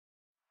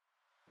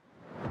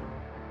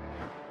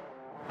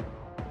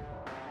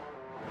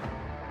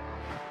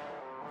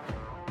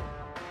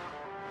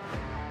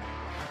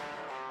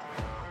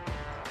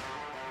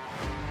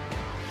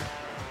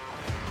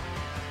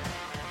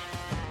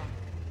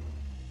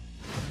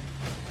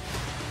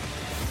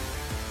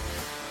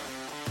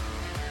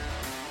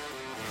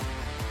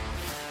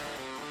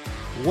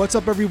What's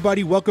up,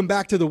 everybody? Welcome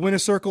back to the Winner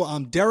Circle.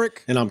 I'm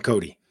Derek. And I'm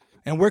Cody.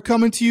 And we're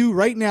coming to you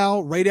right now,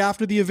 right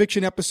after the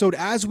eviction episode.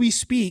 As we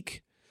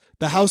speak,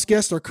 the house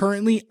guests are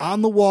currently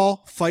on the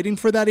wall fighting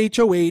for that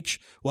HOH.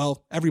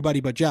 Well,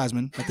 everybody but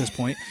Jasmine at this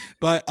point.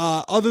 But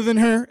other than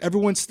her,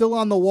 everyone's still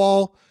on the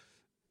wall.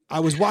 I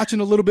was watching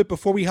a little bit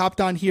before we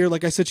hopped on here.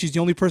 Like I said, she's the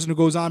only person who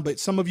goes on, but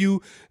some of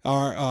you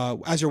are,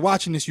 as you're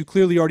watching this, you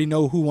clearly already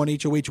know who won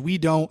HOH. We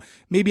don't.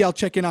 Maybe I'll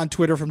check in on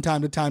Twitter from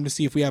time to time to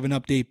see if we have an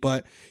update,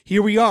 but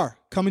here we are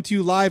coming to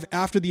you live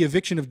after the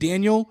eviction of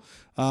Daniel.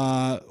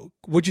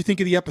 What'd you think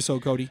of the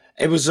episode, Cody?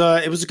 It was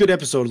a good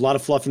episode. A lot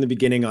of fluff in the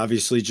beginning,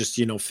 obviously, just,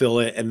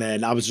 fill it. And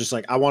then I was just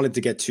like, I just wanted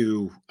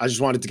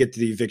to get to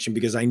the eviction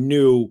because I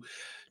knew,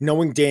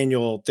 knowing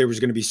Daniel, there was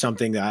going to be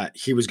something that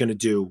he was going to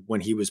do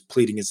when he was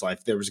pleading his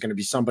life. There was going to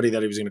be somebody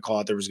that he was going to call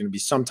out. There was going to be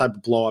some type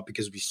of blow up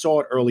because we saw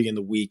it early in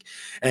the week.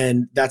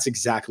 And that's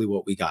exactly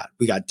what we got.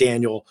 We got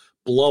Daniel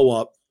blow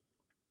up,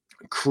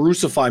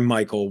 crucify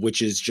Michael,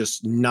 which is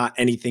just not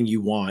anything you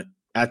want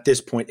at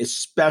this point,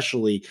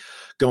 especially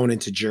going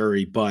into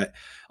jury. But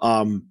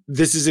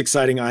this is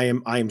exciting. I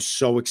am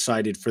so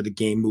excited for the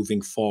game moving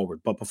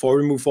forward. But before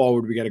we move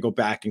forward, we got to go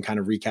back and kind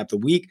of recap the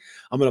week.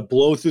 I'm going to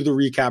blow through the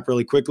recap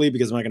really quickly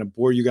because I'm not going to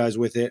bore you guys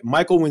with it.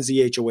 Michael wins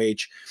the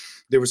HOH.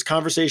 There was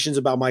conversations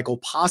about Michael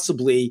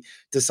possibly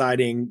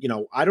deciding,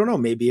 I don't know,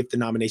 maybe if the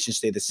nominations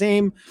stay the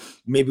same,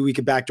 maybe we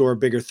could backdoor a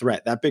bigger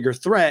threat. That bigger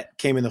threat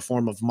came in the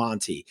form of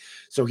Monty.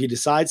 So he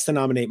decides to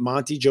nominate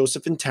Monty,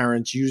 Joseph, and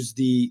Terrence, use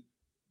the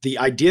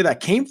idea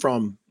that came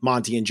from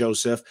Monty and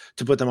Joseph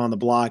to put them on the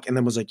block, and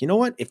then was like, you know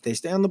what? If they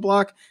stay on the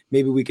block,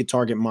 maybe we could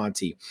target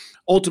Monty.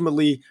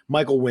 Ultimately,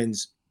 Michael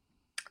wins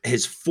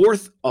his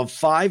 4th of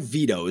 5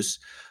 vetoes,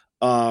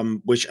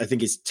 which I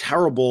think is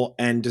terrible,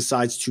 and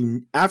decides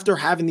to, after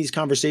having these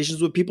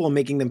conversations with people and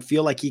making them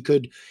feel like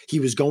he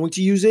was going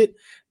to use it,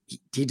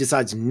 he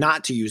decides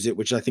not to use it,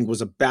 which I think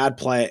was a bad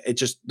play. It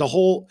just,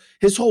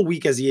 his whole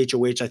week as the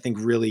HOH, I think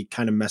really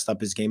kind of messed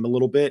up his game a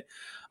little bit.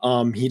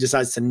 He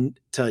decides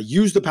to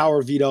use the power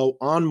of veto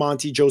on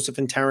Monty, Joseph,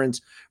 and Terrence,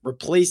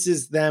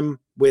 replaces them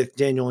with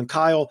Daniel and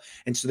Kyle.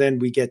 And so then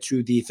we get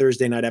to the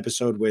Thursday night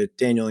episode with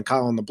Daniel and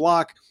Kyle on the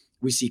block.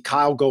 We see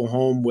Kyle go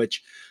home,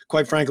 which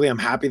quite frankly, I'm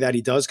happy that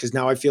he does, because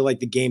now I feel like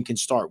the game can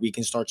start. We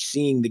can start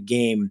seeing the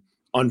game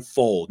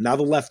unfold. Now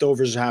the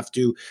leftovers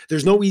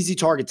there's no easy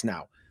targets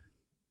now.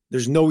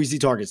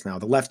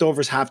 The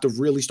leftovers have to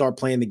really start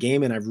playing the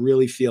game, and I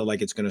really feel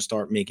like it's going to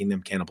start making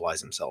them cannibalize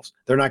themselves.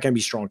 They're not going to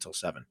be strong till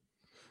 7.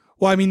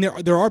 Well, I mean,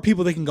 there are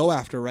people they can go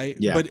after, right?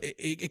 Yeah. But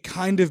it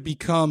kind of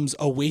becomes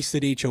a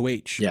wasted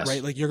HOH, yes.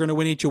 Right? Like, you're going to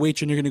win HOH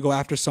and you're going to go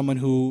after someone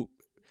who,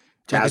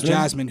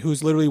 Jasmine,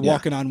 who's literally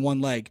walking on one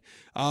leg.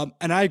 And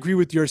I agree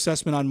with your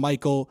assessment on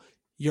Michael.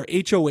 Your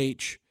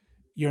HOH,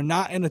 you're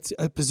not in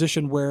a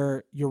position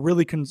where you're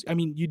really,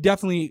 you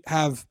definitely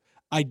have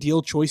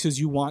ideal choices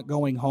you want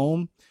going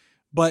home.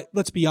 But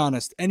let's be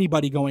honest,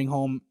 anybody going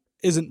home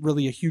isn't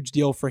really a huge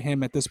deal for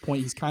him at this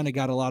point. He's kind of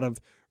got a lot of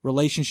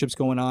relationships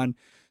going on.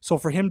 So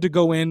for him to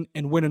go in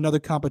and win another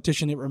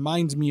competition, it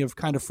reminds me of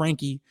kind of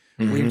Frankie,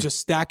 where he was just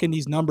stacking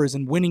these numbers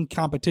and winning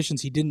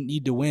competitions he didn't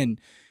need to win.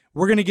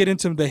 We're going to get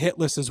into the hit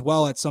list as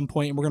well at some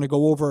point, and we're going to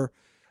go over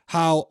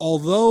how,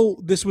 although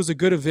this was a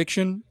good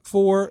eviction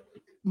for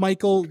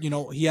Michael,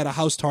 he had a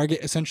house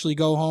target essentially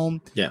go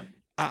home. Yeah.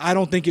 I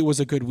don't think it was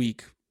a good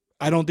week.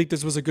 I don't think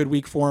this was a good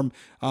week for him.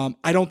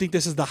 I don't think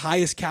this is the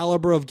highest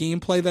caliber of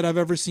gameplay that I've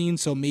ever seen,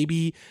 so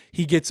maybe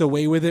he gets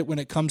away with it when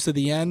it comes to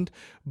the end.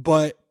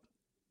 But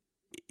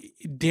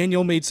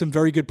Daniel made some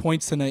very good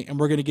points tonight, and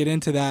we're going to get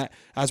into that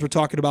as we're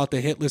talking about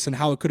the hit list and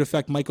how it could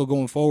affect Michael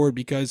going forward,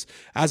 because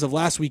as of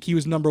last week, he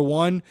was number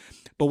 1,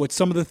 but with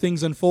some of the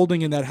things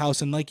unfolding in that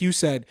house, and like you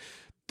said,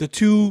 the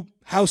 2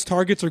 house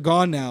targets are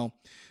gone now,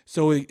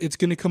 so it's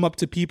going to come up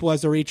to people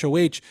as their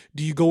HOH.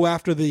 Do you go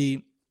after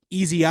the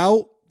easy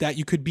out that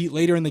you could beat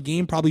later in the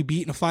game, probably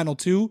beat in a final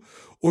 2,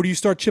 or do you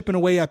start chipping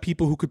away at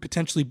people who could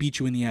potentially beat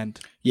you in the end?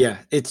 Yeah,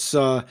 it's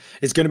going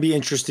to be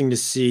interesting to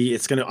see.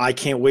 I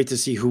can't wait to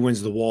see who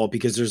wins the wall,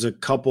 because there's a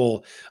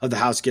couple of the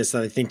house guests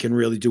that I think can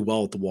really do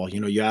well at the wall.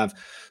 You have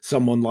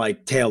someone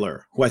like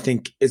Taylor, who I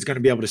think is going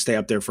to be able to stay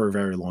up there for a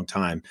very long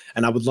time.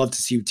 And I would love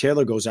to see who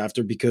Taylor goes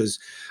after, because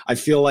I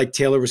feel like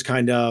Taylor was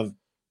kind of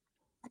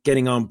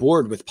getting on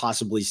board with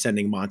possibly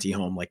sending Monty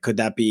home. Like, could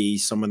that be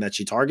someone that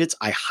she targets?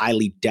 I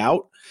highly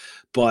doubt.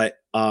 But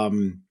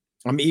I'm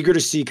eager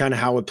to see kind of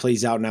how it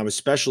plays out now,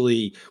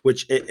 especially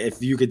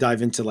if you could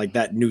dive into like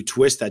that new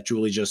twist that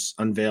Julie just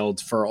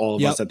unveiled for all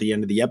of us at the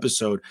end of the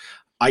episode.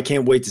 I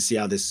can't wait to see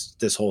how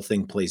this whole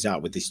thing plays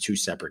out with these 2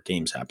 separate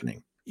games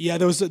happening. Yeah,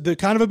 there was the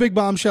kind of a big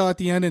bombshell at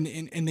the end,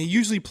 and they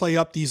usually play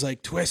up these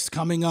like twists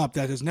coming up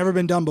that has never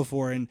been done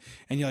before, and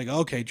you're like,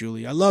 okay,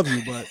 Julie, I love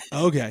you, but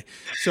okay.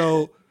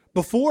 So,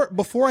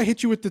 Before I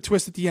hit you with the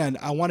twist at the end,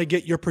 I want to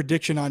get your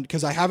prediction on,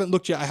 because I haven't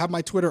looked yet. I have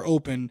my Twitter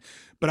open,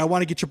 but I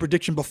want to get your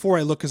prediction before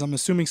I look, because I'm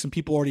assuming some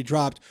people already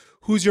dropped.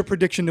 Who's your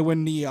prediction to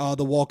win the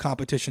wall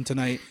competition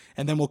tonight?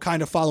 And then we'll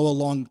kind of follow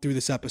along through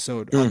this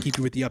episode. I'll keep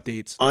you with the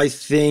updates. I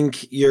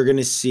think you're going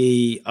to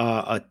see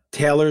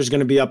Taylor's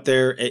going to be up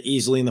there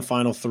easily in the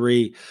final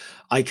three.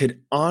 I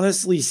could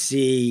honestly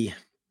see,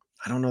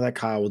 I don't know that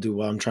Kyle will do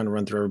well. I'm trying to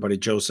run through everybody.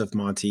 Joseph,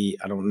 Monty,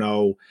 I don't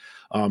know.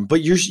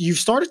 But you've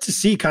started to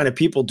see kind of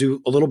people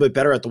do a little bit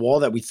better at the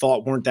wall that we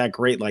thought weren't that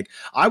great. Like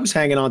I was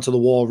hanging on to the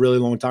wall a really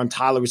long time.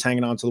 Tyler was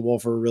hanging on to the wall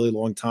for a really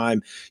long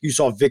time. You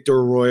saw Victor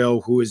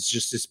Arroyo, who is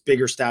just this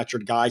bigger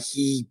statured guy.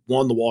 He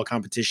won the wall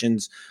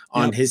competitions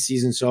on his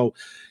season. So,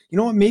 you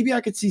know what? Maybe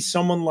I could see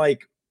someone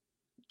like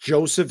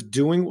Joseph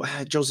doing.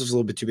 Joseph's a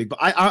little bit too big, but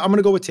I'm going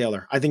to go with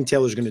Taylor. I think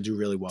Taylor's going to do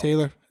really well.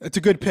 Taylor, it's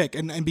a good pick.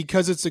 And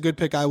because it's a good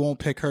pick, I won't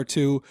pick her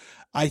too.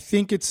 I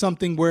think it's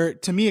something where,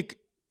 to me,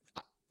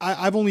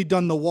 I've only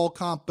done the wall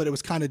comp, but it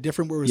was kind of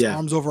different where it was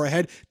arms over our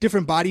head,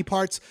 different body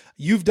parts.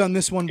 You've done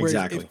this one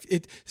where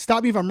it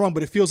stop me if I'm wrong,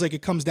 but it feels like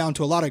it comes down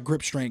to a lot of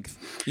grip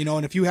strength, you know,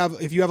 and if you have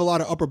a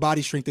lot of upper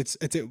body strength,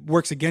 it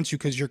works against you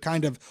because you're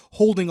kind of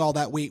holding all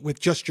that weight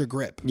with just your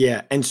grip.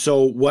 Yeah. And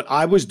so what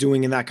I was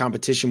doing in that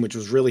competition, which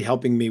was really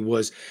helping me,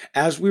 was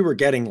as we were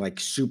getting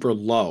like super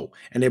low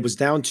and it was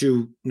down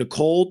to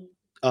Nicole,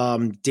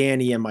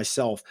 Danny, and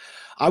myself,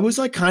 I was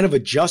like kind of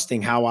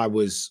adjusting how I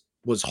was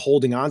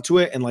holding on to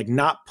it and like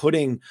not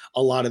putting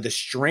a lot of the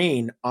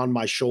strain on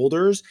my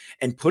shoulders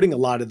and putting a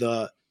lot of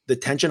the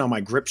tension on my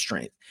grip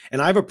strength.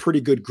 And I have a pretty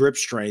good grip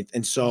strength.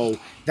 And so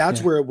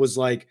that's where it was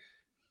like,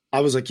 I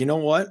was like, you know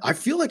what? I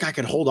feel like I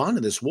could hold on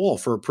to this wall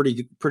for a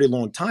pretty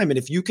long time. And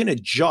if you can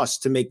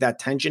adjust to make that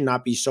tension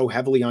not be so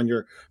heavily on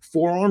your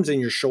forearms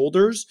and your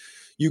shoulders,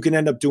 you can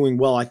end up doing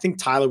well. I think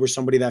Tyler was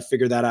somebody that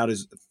figured that out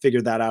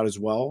as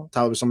well.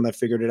 Tyler was someone that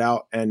figured it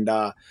out. And,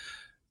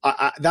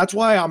 that's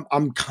why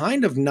I'm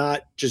kind of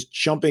not just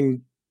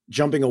jumping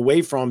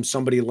away from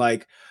somebody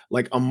like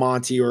a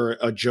Monty or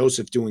a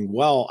Joseph doing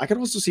well. I could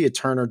also see a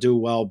Turner do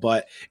well,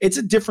 but it's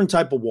a different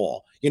type of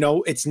wall. You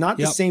know, it's not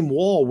the same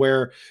wall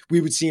where we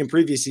would see in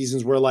previous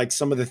seasons where like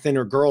some of the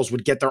thinner girls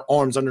would get their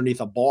arms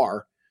underneath a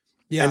bar.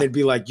 Yeah. And it'd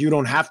be like, you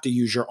don't have to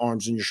use your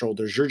arms and your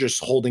shoulders. You're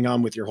just holding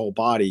on with your whole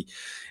body.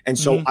 And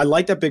so I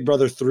like that Big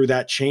Brother threw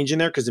that change in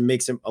there because it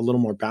makes him a little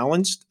more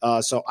balanced.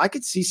 So I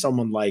could see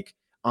someone like,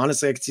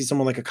 honestly, I could see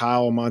someone like a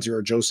Kyle, a Monty, or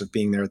a Joseph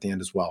being there at the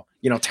end as well.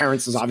 You know,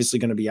 Terrence is obviously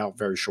going to be out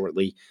very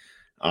shortly.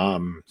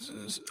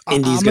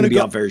 Indy's going to be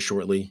out very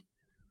shortly.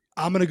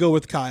 I'm going to go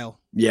with Kyle.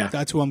 Yeah.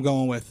 That's who I'm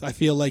going with. I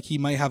feel like he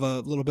might have a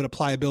little bit of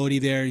pliability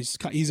there.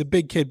 He's a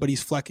big kid, but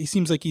he's he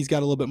seems like he's got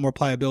a little bit more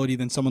pliability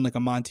than someone like a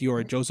Monty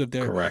or a Joseph.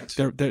 Correct.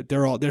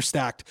 They're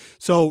stacked.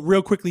 So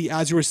real quickly,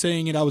 as you were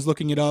saying it, I was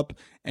looking it up,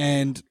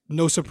 and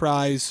no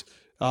surprise,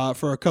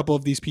 for a couple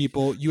of these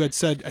people, you had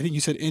said, I think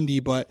you said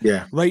Indy, but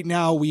right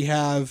now we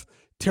have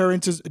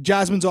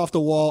Jasmine's off the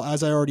wall,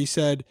 as I already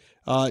said.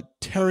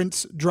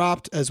 Terrence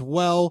dropped as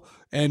well,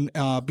 and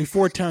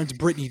before Terrence,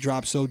 Brittany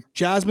dropped. So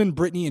Jasmine,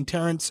 Brittany, and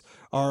Terrence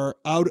are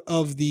out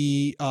of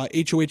the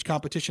HOH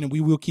competition, and we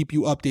will keep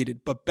you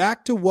updated. But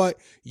back to what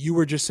you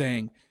were just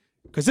saying,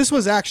 because this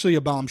was actually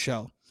a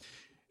bombshell.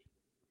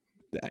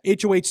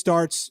 HOH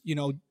starts, you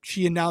know,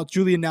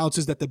 Julie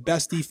announces that the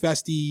bestie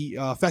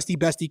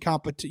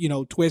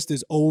bestie twist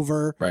is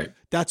over. Right.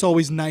 That's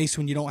always nice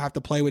when you don't have to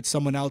play with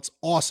someone else.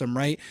 Awesome,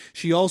 right?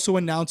 She also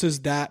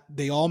announces that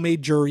they all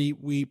made jury.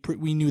 We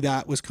knew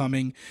that was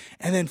coming.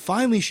 And then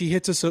finally she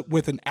hits us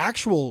with an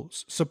actual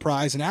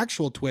surprise, an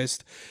actual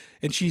twist.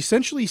 And she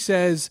essentially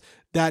says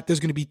that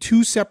there's going to be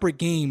 2 separate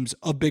games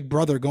of Big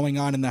Brother going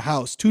on in the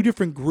house, 2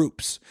 different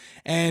groups.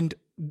 And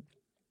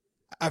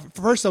at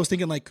first I was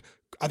thinking like,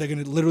 are they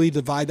going to literally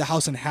divide the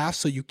house in half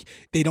so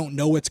they don't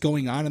know what's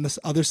going on this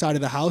other side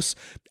of the house?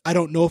 I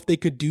don't know if they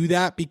could do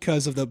that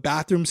because of the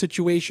bathroom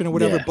situation or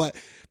whatever, but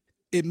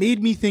it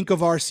made me think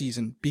of our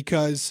season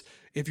because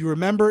if you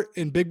remember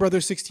in Big Brother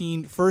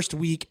 16 first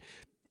week,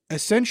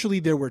 essentially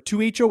there were 2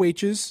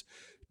 HOHs,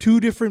 2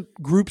 different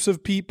groups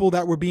of people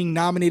that were being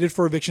nominated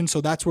for eviction.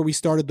 So that's where we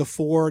started the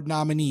 4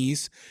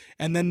 nominees.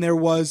 And then there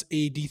was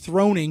a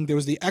dethroning. There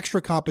was the extra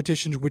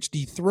competition, which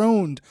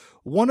dethroned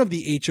one of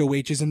the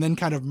HOHs and then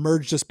kind of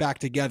merged us back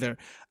together.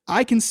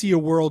 I can see a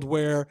world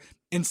where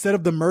instead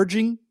of the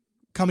merging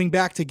coming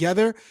back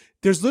together,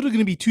 there's literally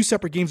going to be 2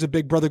 separate games of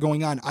Big Brother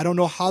going on. I don't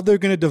know how they're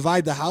going to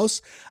divide the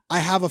house. I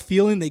have a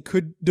feeling they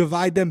could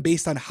divide them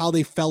based on how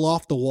they fell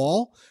off the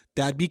wall.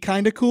 That'd be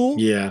kind of cool.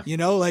 Yeah. You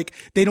know, like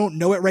they don't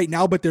know it right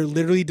now, but they're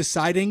literally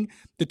deciding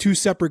the 2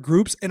 separate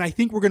groups. And I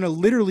think we're going to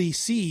literally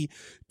see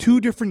 2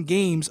 different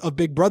games of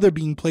Big Brother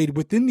being played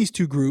within these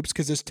 2 groups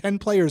because there's 10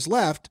 players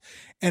left.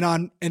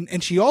 And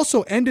she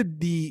also ended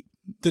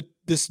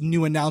this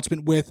new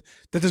announcement with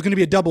that there's going to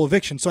be a double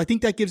eviction. So I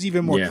think that gives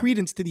even more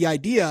credence to the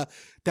idea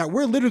that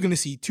we're literally going to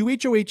see 2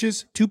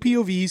 HOHs, 2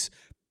 POVs,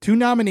 2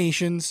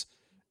 nominations,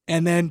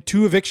 and then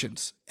 2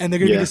 evictions, and they're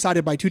going to be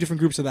decided by 2 different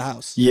groups of the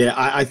house. Yeah,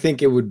 I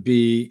think it would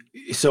be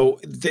so.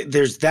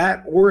 There's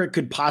that, or it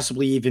could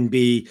possibly even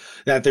be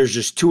that there's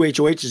just 2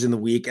 HOHs in the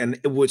week, and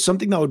it would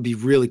something that would be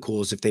really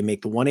cool is if they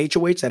make the one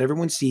HOH that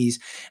everyone sees,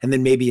 and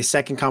then maybe a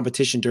second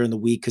competition during the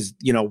week because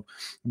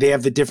they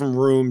have the different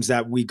rooms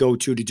that we go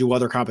to do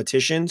other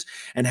competitions,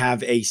 and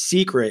have a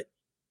secret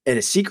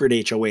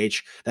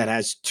HOH that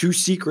has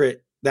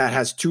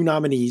 2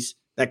 nominees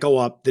that go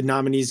up. The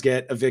nominees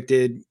get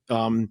evicted.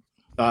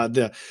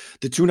 The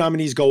 2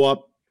 nominees go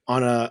up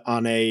on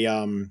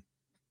a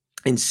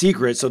in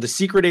secret. So the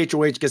secret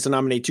HOH gets to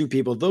nominate 2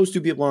 people. Those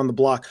 2 people on the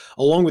block,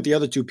 along with the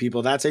other 2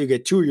 people, that's how you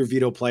get 2 of your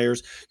veto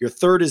players. Your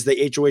third is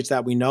the HOH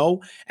that we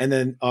know, and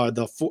then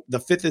the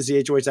 5th is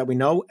the HOH that we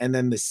know, and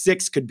then the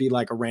 6th could be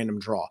like a random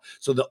draw.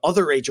 So the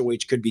other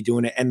HOH could be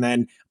doing it, and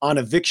then on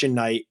eviction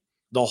night,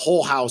 the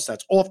whole house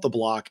that's off the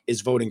block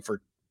is voting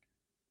for.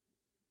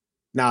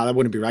 No, that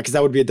wouldn't be right because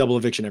that would be a double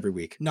eviction every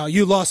week. No,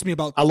 you lost me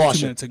about 2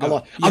 minutes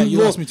ago.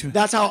 You lost me too.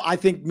 That's how I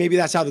think maybe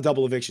that's how the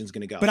double eviction is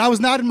going to go. But I was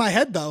not in my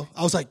head though.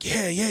 I was like,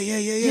 yeah.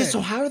 Yeah.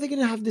 So how are they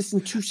going to have this in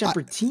 2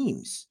 separate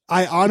teams?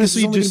 I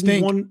honestly just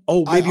think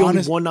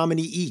only one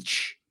nominee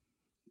each.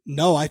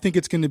 No, I think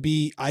it's going to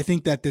be. I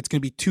think that it's going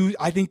to be 2.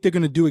 I think they're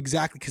going to do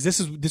exactly because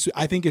this.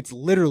 I think it's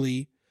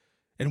literally.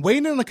 And weigh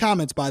in the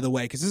comments, by the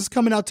way, because this is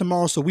coming out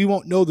tomorrow, so we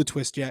won't know the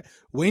twist yet.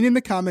 Weigh in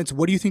the comments,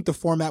 what do you think the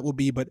format will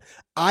be? But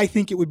I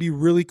think it would be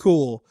really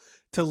cool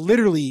to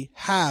literally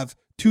have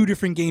 2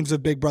 different games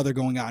of Big Brother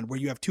going on, where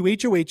you have 2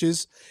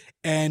 HOHs,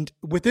 and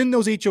within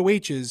those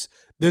HOHs,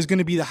 there's going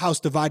to be the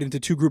house divided into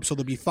 2 groups. So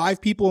there'll be 5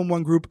 people in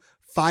one group,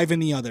 5 in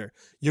the other.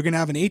 You're going to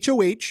have an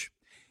HOH.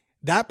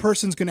 That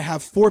person's going to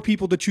have 4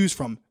 people to choose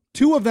from.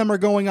 2 of them are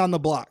going on the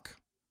block,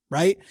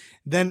 right?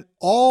 Then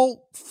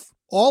all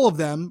of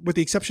them, with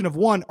the exception of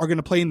 1, are going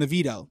to play in the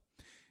veto.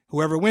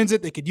 Whoever wins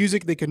it, they could use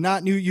it, they could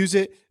not use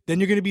it.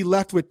 Then you're going to be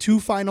left with 2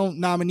 final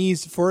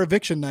nominees for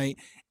eviction night,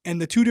 and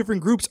the 2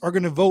 different groups are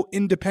going to vote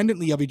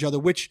independently of each other,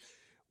 which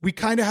we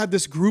kind of have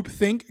this group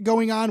think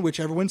going on, which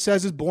everyone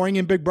says is boring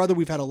in Big Brother.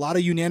 We've had a lot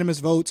of unanimous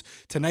votes.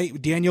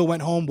 Tonight, Daniel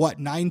went home,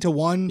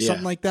 9-1,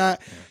 something like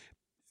that. Yeah.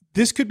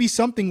 This could be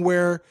something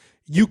where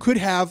you could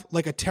have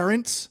like a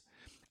Terrence,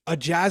 a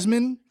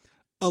Jasmine,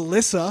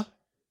 Alyssa,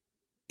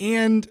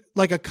 and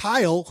like a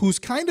Kyle who's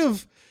kind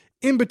of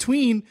in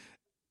between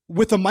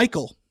with a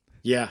Michael.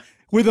 Yeah.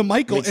 With a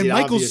Michael, and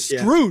Michael's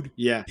obvious. Screwed.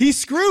 Yeah. He's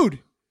screwed.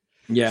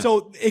 Yeah.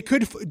 So it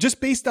could,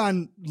 just based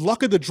on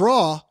luck of the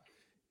draw,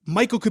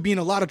 Michael could be in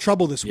a lot of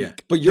trouble this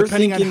week. But you're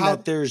thinking on how,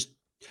 that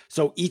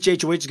so each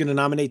HOH is going to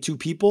nominate 2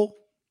 people?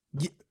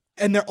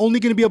 And they're only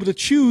going to be able to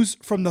choose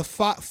from the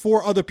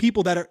 4 other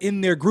people that are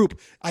in their group.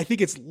 I think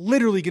it's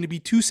literally going to be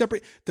 2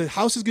 separate. The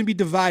house is going to be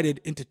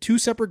divided into 2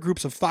 separate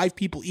groups of 5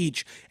 people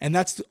each. And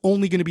that's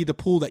only going to be the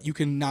pool that you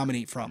can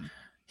nominate from.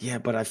 Yeah,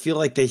 but I feel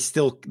like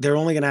they're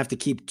only going to have to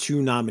keep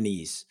 2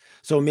 nominees.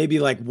 So maybe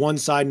like one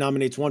side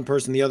nominates one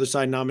person, the other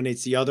side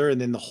nominates the other,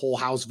 and then the whole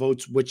house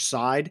votes which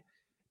side.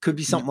 Could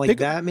be something like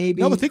that,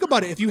 maybe. No, but think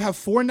about it. If you have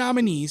 4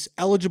 nominees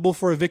eligible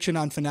for eviction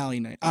on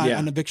finale night,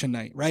 on eviction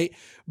night, right?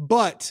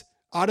 But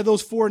out of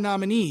those 4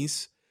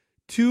 nominees,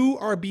 2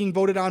 are being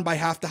voted on by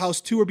half the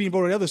house, 2 are being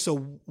voted other. So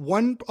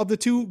 1 of the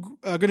 2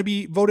 are going to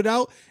be voted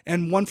out,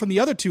 and 1 from the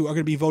other 2 are going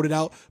to be voted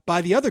out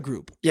by the other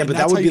group. Yeah, but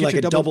that would be like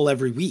a double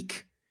every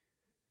week.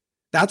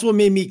 That's what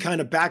made me kind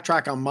of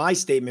backtrack on my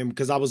statement,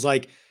 because I was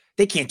like,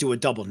 they can't do a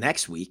double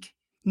next week.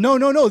 No.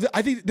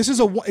 I think this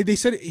is they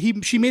said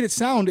she made it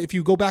sound, if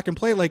you go back and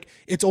play, like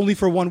it's only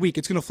for 1 week.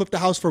 It's going to flip the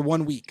house for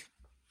 1 week.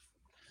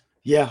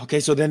 Yeah. Okay.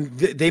 So then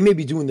they may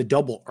be doing the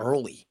double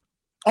early.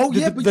 Oh,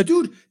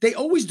 dude, they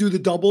always do the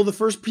double, the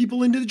first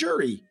people into the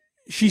jury.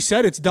 She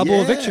said it's double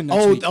eviction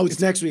next week. Oh, it's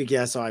next week.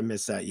 Yeah, so I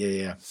missed that.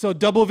 Yeah. So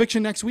double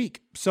eviction next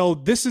week. So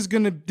this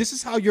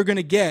is how you're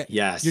gonna get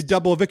your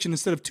double eviction,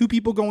 instead of 2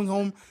 people going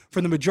home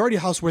from the majority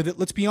house, where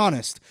let's be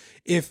honest,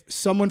 if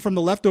someone from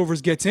the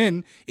leftovers gets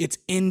in, it's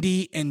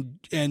Indy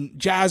and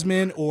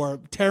Jasmine,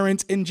 or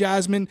Terrence and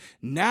Jasmine.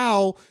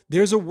 Now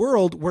there's a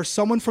world where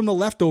someone from the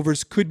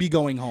leftovers could be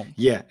going home.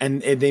 Yeah,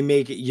 and they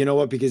make it, you know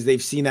what, because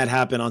they've seen that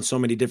happen on so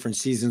many different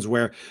seasons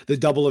where the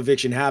double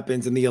eviction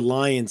happens and the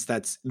alliance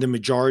that's the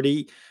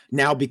majority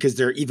now, because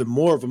they're even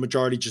more of a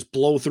majority, just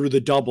blow through the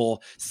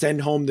double,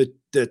 send home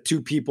the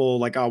 2 people,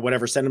 like,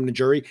 whatever, send them to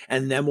jury,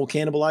 and then we'll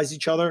cannibalize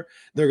each other.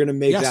 They're going to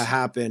make that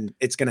happen.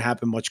 It's going to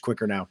happen much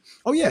quicker now.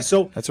 Oh yeah.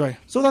 So that's right.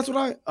 So that's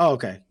what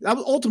okay. That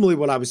was ultimately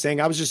what I was saying.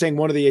 I was just saying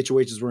one of the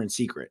HOHs were in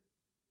secret.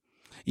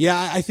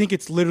 Yeah, I think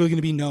it's literally going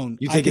to be known.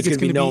 You think it's going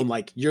to be known,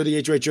 like, you're the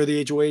HOH, you're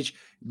the HOH,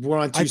 we're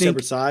on 2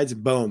 separate sides,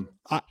 boom.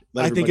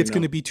 I think it's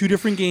going to be 2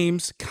 different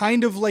games,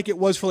 kind of like it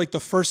was for like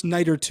the first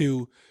night or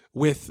 2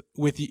 with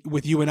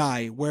you and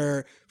I,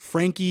 where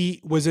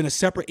Frankie was in a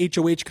separate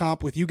HOH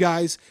comp with you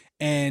guys,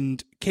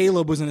 and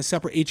Caleb was in a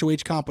separate HOH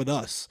comp with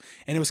us.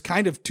 And it was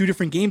kind of 2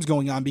 different games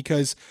going on,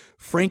 because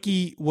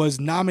Frankie was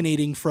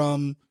nominating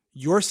from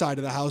your side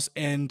of the house,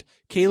 and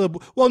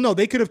Caleb, well, no,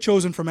 they could have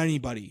chosen from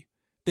anybody.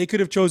 They could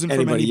have chosen from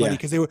anybody,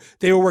 because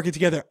they were working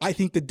together. I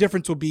think the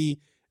difference will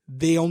be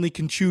they only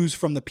can choose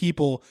from the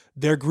people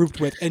they're grouped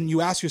with. And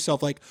you ask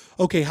yourself, like,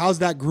 okay, how's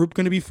that group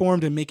going to be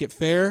formed and make it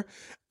fair?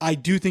 I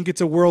do think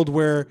it's a world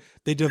where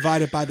they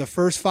divide it by the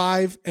first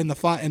 5 and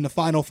the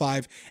final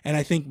 5. And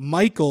I think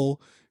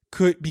Michael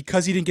could,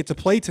 because he didn't get to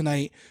play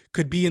tonight,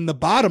 could be in the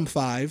bottom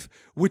 5,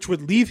 which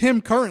would leave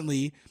him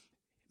currently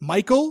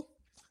Michael,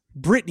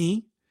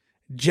 Brittany,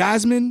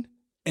 Jasmine,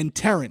 and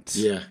Terrence.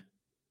 Yeah.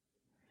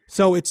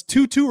 So it's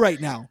 2-2 right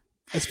now.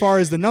 As far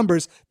as the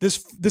numbers,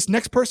 this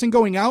next person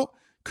going out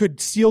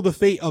could seal the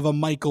fate of a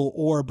Michael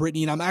or a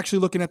Brittany. And I'm actually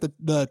looking at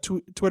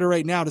the Twitter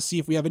right now to see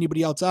if we have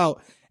anybody else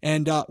out.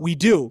 And we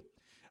do.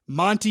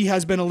 Monty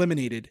has been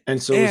eliminated.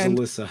 And so is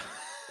Alyssa.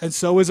 And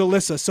so is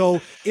Alyssa.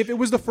 So if it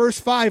was the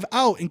first 5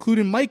 out,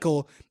 including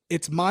Michael,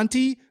 it's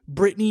Monty,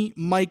 Brittany,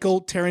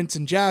 Michael, Terrence,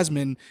 and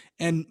Jasmine.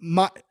 And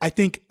I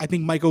think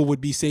Michael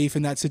would be safe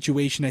in that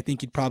situation. I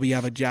think he'd probably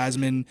have a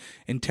Jasmine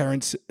and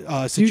Terrence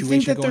situation. Do you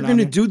think that they're going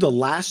to do the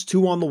last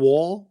 2 on the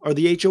wall are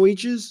the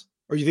HOHs?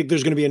 Or you think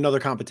there's going to be another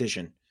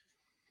competition?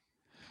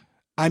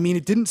 I mean,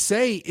 it didn't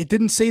say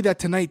that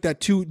tonight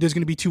that there's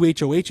going to be 2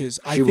 HOHs.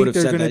 I think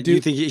they're going to do.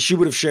 You think she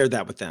would have shared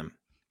that with them?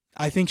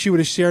 I think she would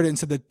have shared it and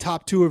said the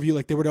top 2 of you,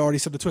 like they would have already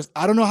said the twist.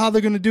 I don't know how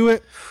they're going to do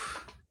it.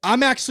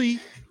 I'm actually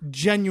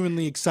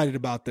genuinely excited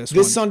about this.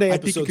 This Sunday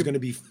episode is going to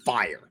be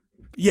fire.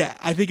 Yeah,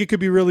 I think it could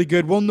be really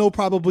good. We'll know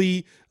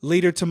probably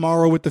later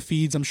tomorrow with the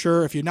feeds. I'm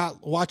sure if you're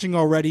not watching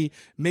already,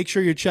 make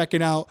sure you're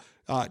checking out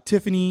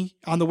Tiffany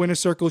on the Winner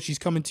Circle. She's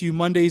coming to you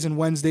Mondays and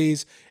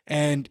Wednesdays,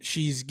 and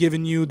she's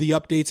giving you the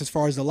updates as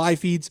far as the live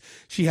feeds.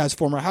 She has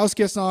former house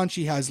guests on.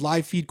 She has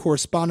live feed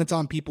correspondents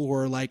on, people who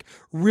are like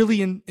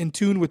really in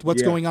tune with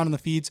what's going on in the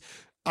feeds.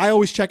 I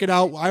always check it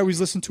out. I always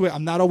listen to it.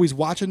 I'm not always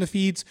watching the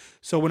feeds.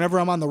 So whenever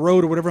I'm on the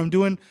road or whatever I'm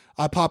doing,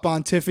 I pop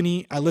on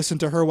Tiffany. I listen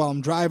to her while I'm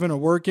driving or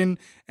working,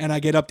 and I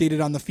get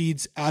updated on the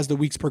feeds as the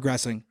week's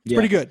progressing. It's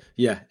pretty good.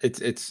 Yeah,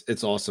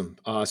 it's awesome.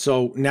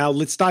 So now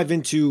let's dive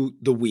into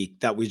the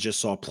week that we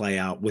just saw play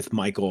out with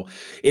Michael.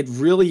 It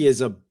really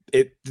is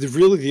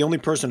really the only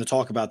person to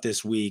talk about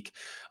this week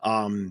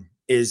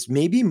is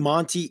maybe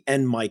Monty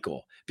and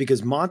Michael,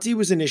 because Monty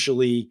was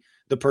initially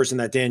the person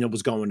that Daniel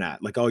was going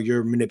at, like, oh,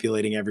 you're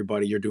manipulating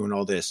everybody, you're doing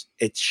all this.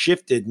 It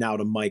shifted now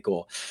to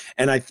Michael.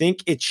 And I think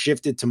it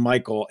shifted to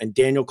Michael, and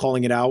Daniel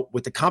calling it out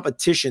with the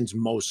competitions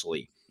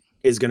mostly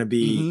is going to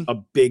be a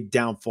big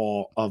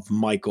downfall of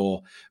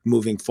Michael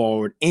moving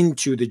forward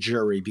into the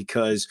jury,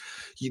 because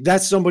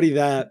that's somebody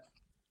that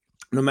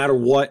no matter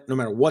what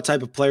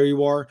type of player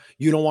you are,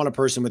 you don't want a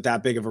person with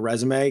that big of a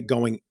resume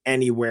going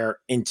anywhere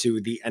into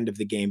the end of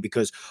the game,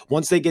 because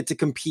once they get to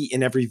compete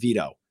in every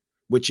veto,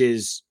 which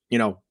is,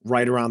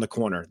 right around the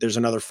corner, there's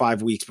another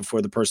 5 weeks before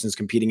the person's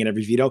competing in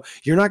every veto.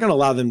 You're not going to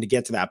allow them to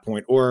get to that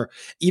point, or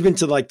even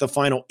to like the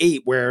final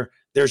 8 where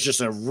there's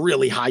just a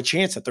really high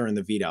chance that they're in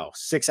the veto,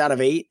 6 out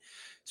of 8.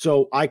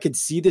 So I could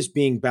see this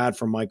being bad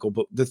for Michael.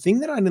 But the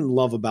thing that I didn't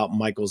love about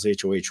Michael's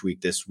HOH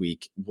week this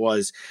week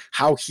was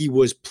how he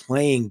was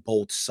playing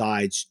both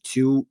sides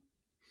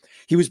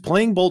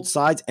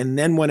and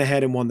then went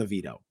ahead and won the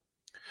veto.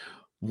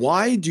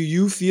 Why do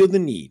you feel the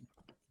need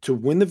to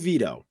win the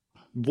veto?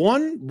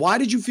 One, why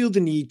did you feel the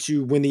need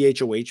to win the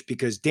HOH?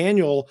 Because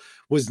Daniel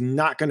was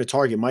not going to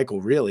target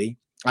Michael, really.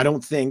 I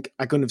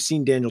couldn't have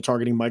seen Daniel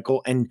targeting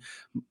Michael, and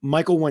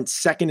Michael went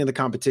second in the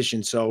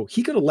competition. So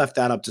he could have left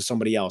that up to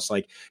somebody else.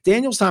 Like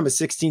Daniel's time is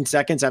 16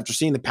 seconds after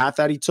seeing the path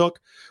that he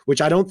took,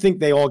 which I don't think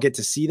they all get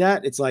to see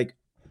that. It's like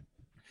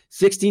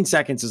 16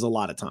 seconds is a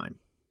lot of time.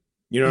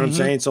 You know what I'm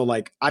saying? So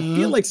like, I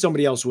feel like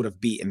somebody else would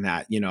have beaten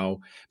that,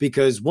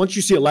 because once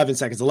you see 11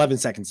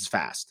 seconds is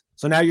fast.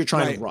 So now you're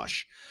trying to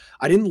rush.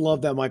 I didn't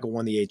love that Michael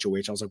won the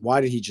HOH. I was like,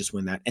 why did he just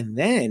win that? And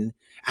then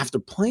after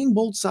playing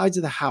both sides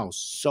of the house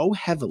so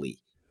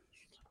heavily,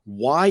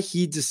 why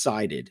he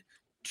decided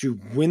to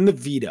win the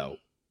veto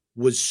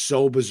was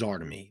so bizarre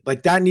to me.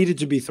 Like that needed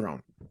to be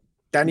thrown.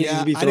 That needed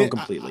to be thrown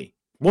completely.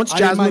 Once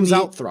Jasmine's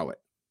out, throw it.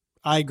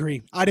 I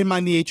agree. I didn't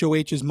mind the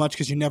HOH as much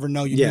because you never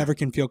know. You never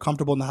can feel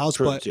comfortable in the house,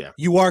 but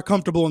you are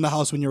comfortable in the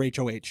house when you're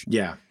HOH.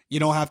 Yeah. You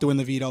don't have to win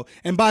the veto.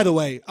 And by the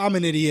way, I'm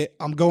an idiot.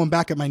 I'm going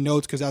back at my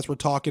notes because as we're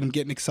talking, I'm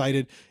getting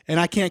excited. And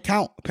I can't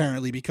count,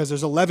 apparently, because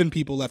there's 11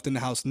 people left in the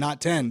house, not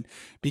 10.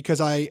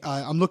 Because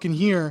I'm looking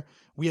here.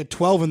 We had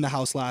 12 in the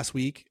house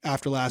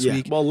after last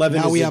week. Well, 11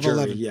 now is we the have jury.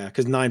 11. Yeah,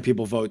 because 9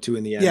 people vote too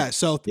in the end. Yeah,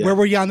 so where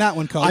were you on that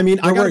one, Cole? I mean,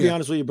 I got to be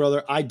honest with you,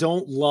 brother. I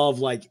don't love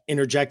like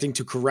interjecting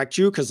to correct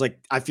you because like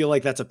I feel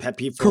like that's a pet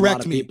peeve for a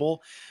lot of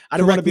people. I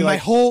don't want to be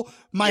like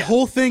my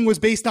whole thing was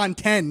based on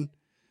 10.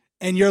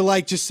 And you're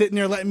like just sitting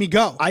there letting me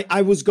go.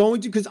 I was going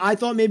to, because I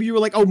thought maybe you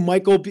were like, oh,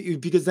 Michael,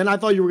 because then I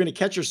thought you were going to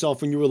catch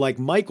yourself when you were like,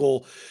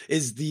 Michael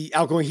is the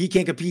outgoing. He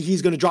can't compete.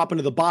 He's going to drop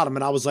into the bottom.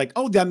 And I was like,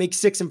 oh, that makes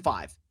 6 and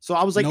 5. So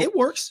I was like, It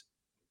works.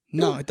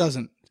 No, it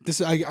doesn't.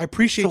 I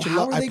appreciate you.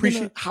 How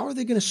are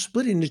they going to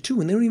split it into 2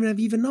 when they don't even have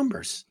even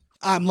numbers?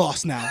 I'm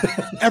lost now.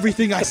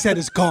 Everything I said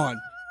is gone.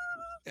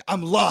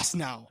 I'm lost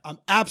now. I'm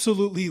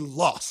absolutely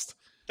lost.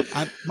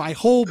 My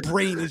whole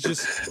brain is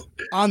just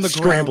on the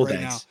ground right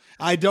now.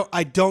 I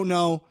don't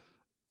know.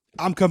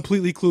 I'm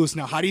completely clueless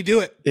now. How do you do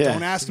it? Yeah.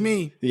 Don't ask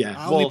me. Yeah.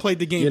 I only played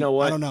the game. You know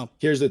what? I don't know.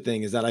 Here's the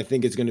thing is that I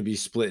think it's going to be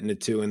split into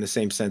two in the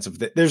same sense of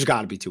that there's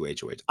got to be two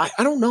HOH.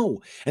 I don't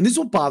know. And this is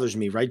what bothers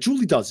me, right?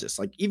 Julie does this.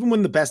 Like, even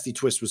when the bestie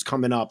twist was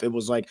coming up, it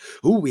was like,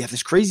 ooh, we have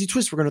this crazy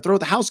twist. We're going to throw at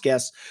the house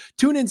guests.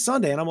 Tune in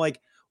Sunday. And I'm like,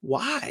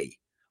 why?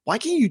 Why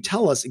can't you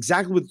tell us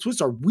exactly what the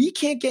twists are? We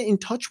can't get in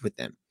touch with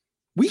them.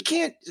 We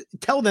can't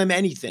tell them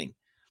anything.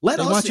 Let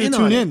They us want you in to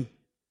tune on in. it.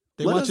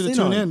 They Let want us you to in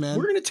tune on it. in, man.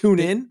 We're going to tune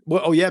in.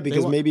 Well, oh, yeah,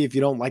 because want- maybe if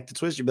you don't like the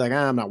twist, you'd be like,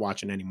 I'm not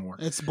watching anymore.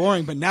 It's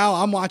boring, but now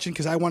I'm watching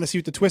because I want to see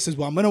what the twist is.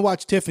 Well, I'm going to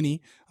watch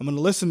Tiffany. I'm going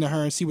to listen to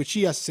her and see what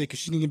she has to say because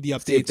she's going to give the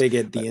See if updates. they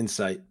get the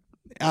insight.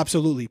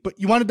 Absolutely. But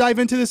you want to dive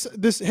into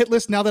this hit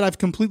list now that I've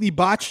completely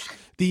botched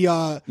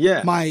the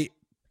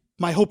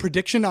my whole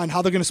prediction on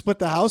how they're going to split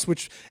the house,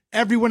 which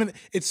everyone,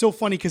 it's so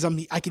funny because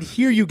I can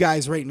hear you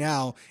guys right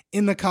now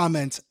in the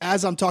comments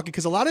as I'm talking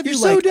because a lot of You're you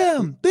so like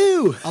dumb.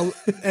 Boo.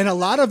 and a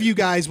lot of you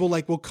guys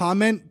will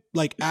comment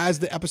like as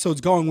the episode's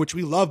going, which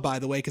we love, by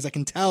the way, because I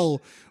can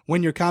tell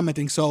when you're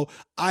commenting. So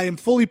I am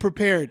fully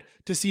prepared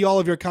to see all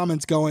of your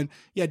comments going,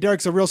 yeah,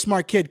 Derek's a real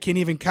smart kid, can't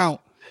even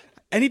count.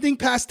 Anything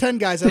past 10,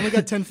 guys, I only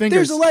got 10 fingers.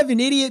 There's 11,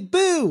 idiot.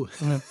 Boo.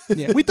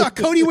 Yeah, we thought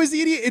Cody was the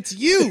idiot. It's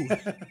you.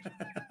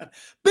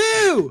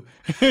 Boo.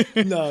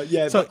 No,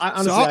 yeah. So,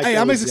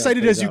 I'm as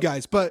excited as you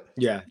guys, but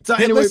yeah. So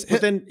anyway,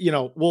 but then,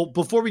 well,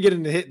 before we get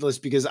into hit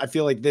list, because I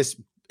feel like this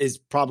is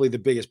probably the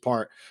biggest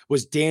part,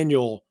 was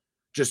Daniel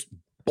just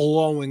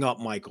blowing up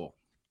Michael.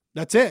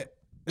 That's it.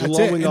 And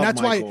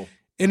that's Michael. why,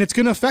 and it's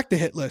going to affect the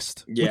hit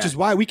list, Yeah. which is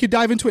why we could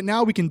dive into it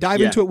now. We can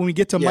dive into it when we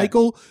get to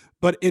Michael,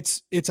 but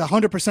it's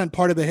 100%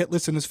 part of the hit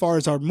list. And as far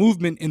as our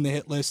movement in the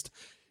hit list,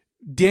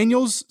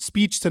 Daniel's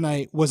speech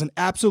tonight was an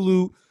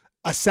absolute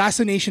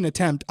assassination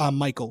attempt on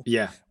Michael.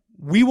 Yeah.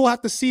 We will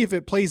have to see if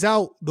it plays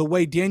out the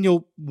way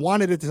Daniel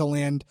wanted it to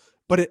land,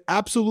 but it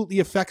absolutely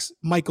affects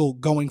Michael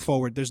going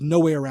forward. There's no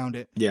way around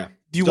it. Yeah.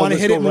 Do you want to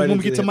hit it when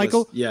we get to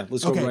Michael? List. Yeah,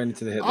 let's go right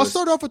into the hit list. I'll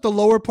start off with the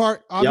lower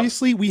part.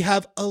 Obviously, we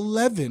have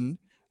 11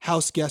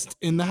 house guests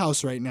in the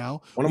house right now.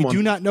 We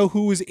do not know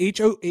who is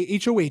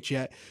HOH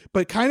yet,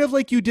 but kind of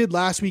like you did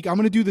last week, I'm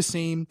going to do the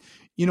same.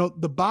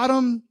 The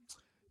bottom,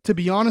 to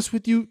be honest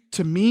with you,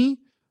 to me,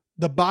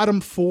 the bottom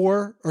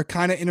 4 are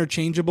kind of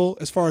interchangeable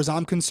as far as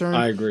I'm concerned.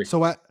 I agree.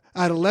 So at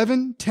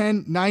 11,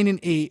 10, 9, and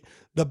 8,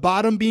 the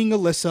bottom being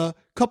Alyssa.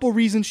 Couple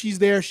reasons she's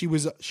there. She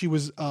was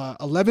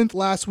 11th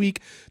last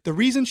week. The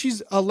reason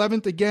she's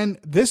 11th again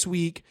this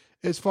week,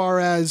 as far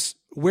as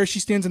where she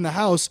stands in the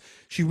house,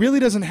 she really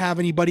doesn't have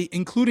anybody,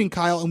 including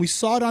Kyle. And we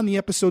saw it on the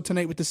episode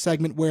tonight with the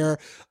segment where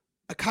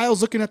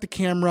Kyle's looking at the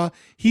camera.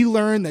 He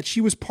learned that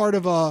she was part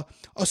of a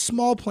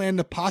small plan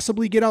to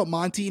possibly get out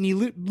Monty. And he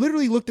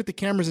literally looked at the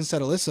cameras and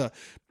said, Alyssa,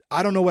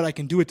 I don't know what I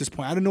can do at this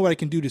point. I don't know what I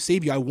can do to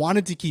save you. I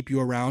wanted to keep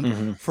you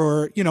around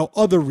for,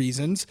 other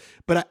reasons,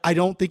 but I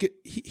don't think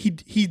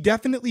he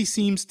definitely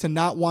seems to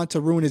not want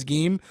to ruin his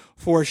game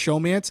for a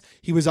showmance.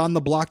 He was on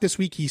the block this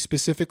week. He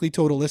specifically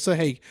told Alyssa,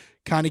 hey,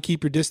 kind of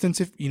keep your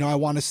distance. If, I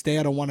want to stay,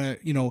 I don't want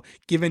to,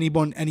 give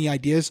anyone any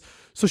ideas.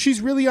 So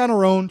she's really on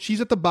her own. She's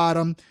at the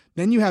bottom.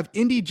 Then you have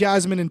Indy,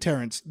 Jasmine, and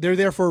Terrence. They're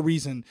there for a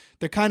reason.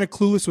 They're kind of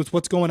clueless with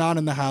what's going on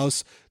in the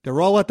house.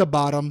 They're all at the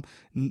bottom.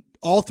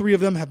 All 3 of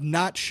them have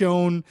not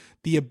shown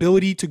the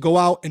ability to go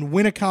out and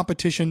win a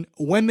competition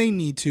when they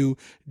need to.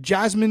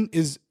 Jasmine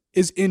is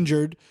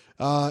injured.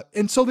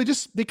 And so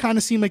they kind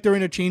of seem like they're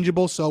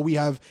interchangeable. So we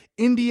have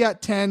Indy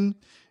at 10,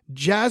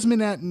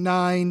 Jasmine at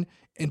 9,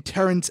 and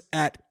Terrence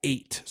at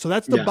 8. So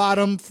that's the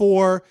bottom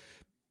 4.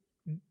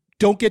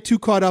 Don't get too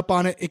caught up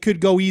on it. It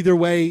could go either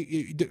way.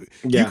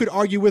 You could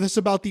argue with us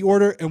about the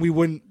order, and we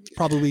wouldn't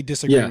probably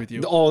disagree with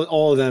you.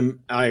 All of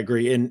them, I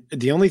agree. And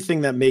the only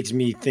thing that makes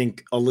me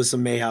think Alyssa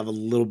may have a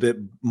little bit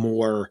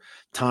more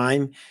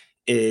time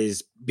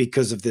is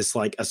because of this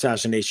like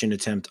assassination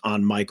attempt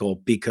on Michael,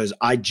 because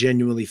I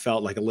genuinely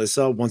felt like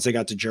Alyssa, once they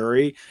got to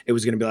jury, it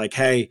was going to be like,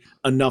 hey,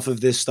 enough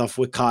of this stuff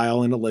with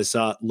Kyle and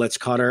Alyssa. Let's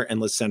cut her and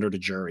let's send her to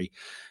jury.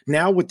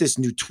 Now with this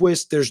new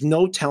twist, there's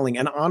no telling.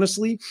 And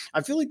honestly,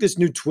 I feel like this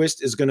new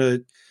twist is going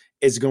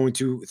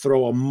to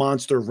throw a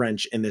monster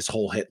wrench in this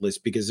whole hit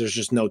list because there's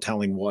just no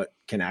telling what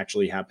can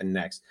actually happen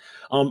next.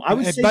 I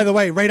would say, by the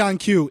way, right on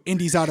cue,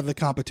 Indy's out of the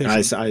competition.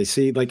 I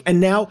see. Like,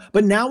 now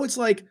it's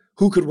like,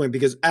 who could win?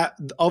 Because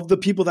of the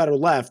people that are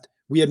left,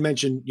 we had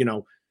mentioned,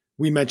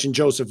 we mentioned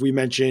Joseph, we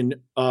mentioned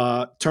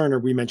Turner,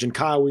 we mentioned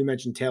Kyle, we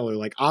mentioned Taylor.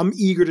 Like, I'm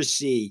eager to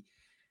see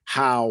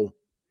how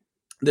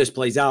this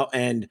plays out.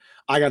 And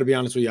I got to be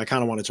honest with you, I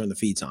kind of want to turn the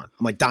feeds on.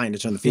 I'm like dying to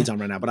turn the feeds on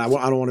right now, but I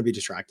don't want to be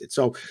distracted.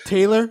 So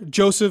Taylor,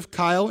 Joseph,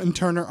 Kyle, and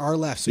Turner are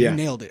left. So you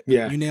nailed it.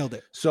 Yeah. You nailed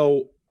it.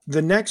 So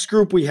the next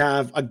group we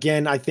have,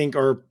 again, I think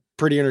are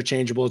pretty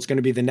interchangeable. It's going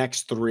to be the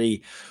next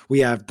 3. We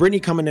have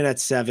Brittany coming in at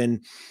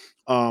 7.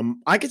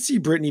 I could see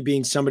Brittany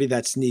being somebody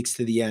that sneaks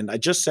to the end. I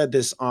just said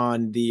this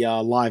on the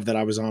live that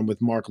I was on with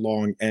Mark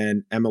Long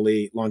and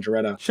Emily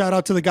Longeretta. Shout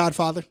out to the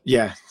Godfather.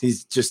 Yeah,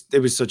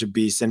 it was such a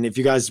beast. And if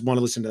you guys want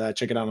to listen to that,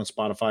 check it out on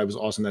Spotify. It was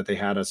awesome that they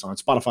had us on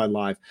Spotify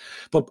Live.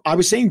 But I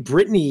was saying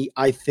Brittany,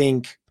 I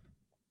think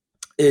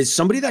is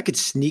somebody that could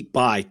sneak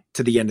by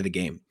to the end of the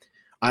game.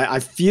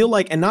 I feel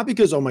like, and not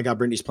because, oh my God,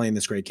 Brittany's playing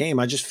this great game.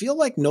 I just feel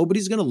like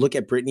nobody's going to look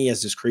at Brittany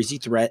as this crazy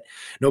threat.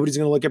 Nobody's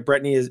going to look at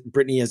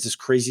Brittany as this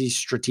crazy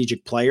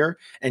strategic player,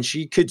 and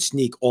she could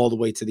sneak all the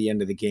way to the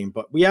end of the game.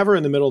 But we have her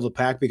in the middle of the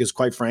pack because,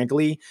 quite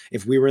frankly,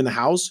 if we were in the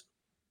house,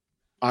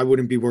 I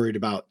wouldn't be worried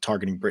about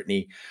targeting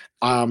Brittany.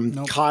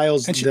 Nope.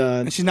 Kyle's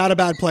and she's not a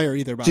bad player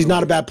either. She's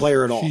not a bad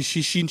player at all.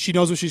 She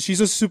knows what she's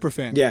a super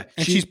fan. Yeah,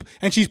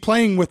 and she's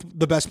playing with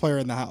the best player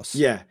in the house.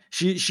 Yeah,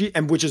 she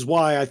and which is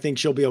why I think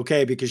she'll be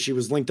okay because she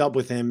was linked up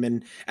with him.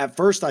 And at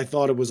first I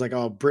thought it was like,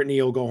 oh,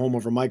 Brittany will go home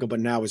over Michael, but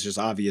now it's just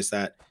obvious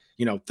that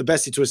the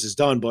bestie twist is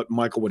done. But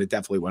Michael would have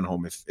definitely went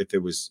home if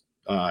it was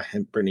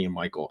Brittany and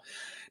Michael.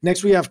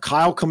 Next, we have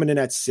Kyle coming in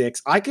at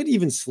 6. I could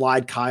even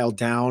slide Kyle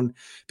down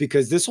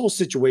because this whole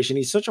situation,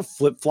 he's such a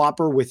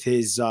flip-flopper with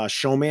his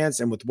showmance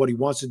and with what he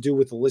wants to do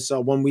with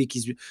Alyssa.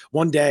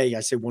 One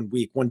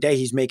day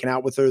he's making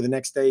out with her. The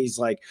next day he's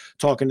like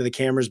talking to the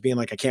cameras, being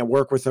like, I can't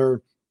work with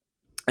her.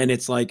 And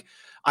it's like,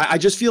 I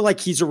just feel like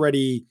he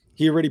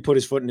already put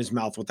his foot in his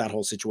mouth with that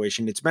whole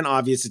situation. It's been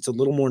obvious. It's a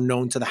little more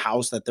known to the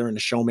house that they're in a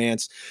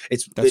showmance.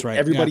 That's right.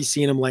 Everybody's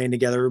seeing them laying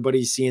together.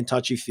 Everybody's seeing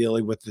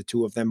touchy-feely with the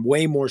two of them,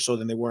 way more so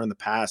than they were in the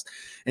past.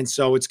 And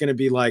so it's going to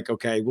be like,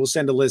 okay, we'll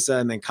send Alyssa,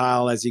 and then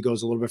Kyle, as he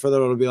goes a little bit further,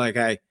 it'll be like,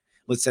 hey,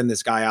 let's send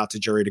this guy out to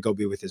jury to go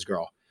be with his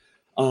girl.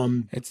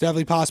 It's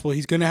definitely possible.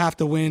 He's going to have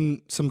to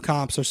win some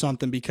comps or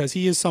something because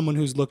he is someone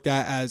who's looked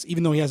at as,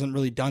 even though he hasn't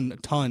really done a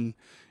ton,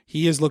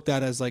 he is looked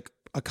at as like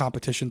a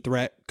competition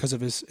threat because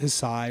of his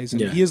size,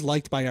 and he is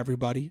liked by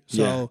everybody.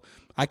 So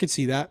I could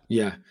see that.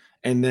 Yeah.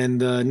 And then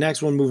the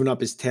next one moving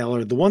up is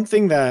Taylor. The one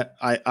thing that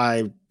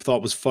I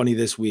thought was funny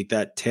this week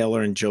that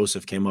Taylor and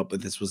Joseph came up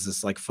with was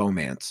this like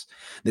fomance,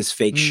 this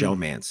fake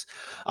showmance.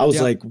 I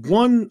was like,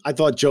 I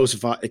thought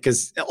Joseph,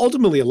 because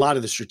ultimately a lot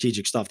of the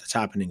strategic stuff that's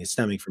happening is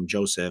stemming from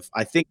Joseph.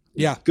 I think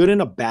good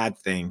and a bad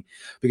thing,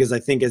 because I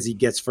think as he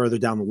gets further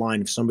down the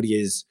line, if somebody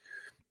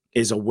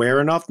is aware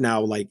enough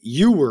now, like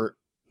you were,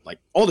 like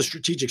all the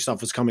strategic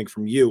stuff was coming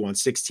from you on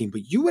 16,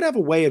 but you would have a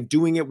way of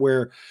doing it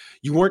where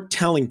you weren't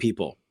telling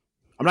people,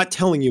 I'm not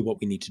telling you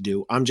what we need to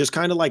do. I'm just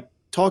kind of like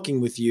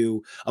talking with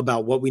you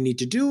about what we need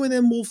to do. And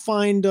then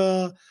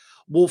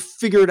we'll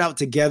figure it out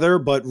together,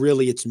 but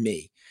really it's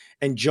me.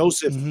 And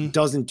Joseph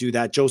doesn't do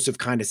that. Joseph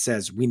kind of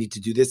says, we need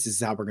to do this. This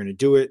is how we're going to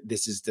do it.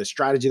 This is the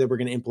strategy that we're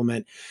going to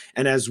implement.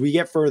 And as we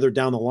get further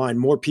down the line,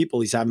 more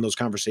people he's having those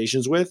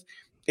conversations with,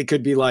 it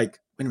could be like,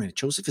 wait a minute,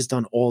 Joseph has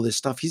done all this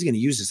stuff. He's going to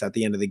use this at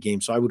the end of the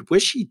game. So I would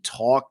wish he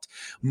talked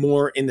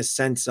more in the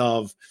sense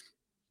of,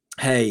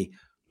 hey,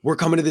 we're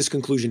coming to this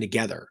conclusion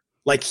together.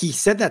 Like he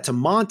said that to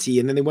Monty,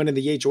 and then they went in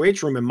the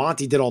HOH room and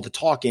Monty did all the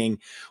talking,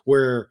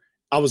 where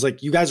I was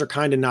like, you guys are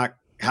kind of not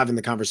having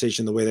the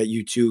conversation the way that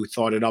you two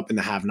thought it up in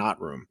the have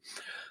not room.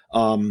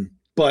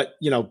 But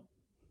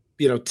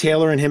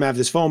Taylor and him have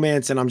this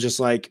fomance, and I'm just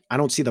like, I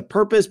don't see the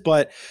purpose,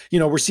 but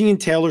we're seeing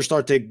Taylor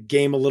start to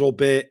game a little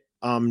bit.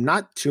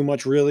 Not too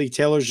much really.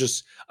 Taylor's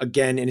just,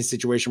 again, in a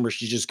situation where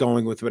she's just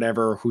going with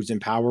whatever who's in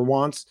power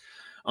wants.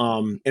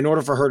 In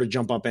order for her to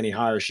jump up any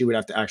higher, she would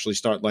have to actually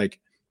start like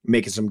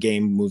making some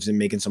game moves and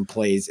making some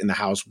plays in the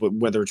house,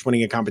 whether it's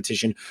winning a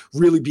competition,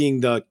 really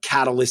being the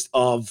catalyst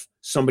of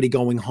somebody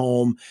going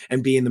home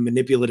and being the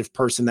manipulative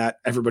person that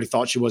everybody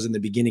thought she was in the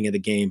beginning of the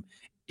game.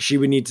 She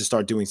would need to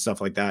start doing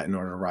stuff like that in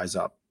order to rise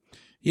up.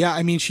 Yeah.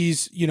 I mean,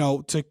 she's,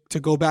 to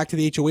go back to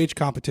the HOH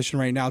competition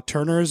right now,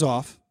 Turner is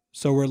off.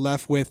 So we're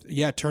left with,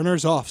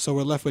 Turner's off. So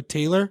we're left with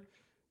Taylor,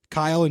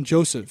 Kyle, and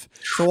Joseph.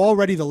 So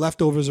already the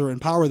leftovers are in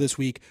power this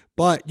week,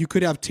 but you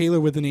could have Taylor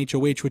with an HOH,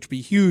 which would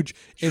be huge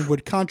and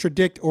would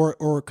contradict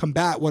or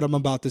combat what I'm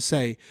about to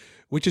say,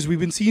 which is we've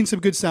been seeing some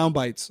good sound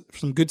bites,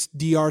 some good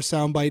DR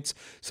sound bites,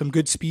 some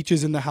good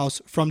speeches in the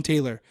house from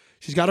Taylor.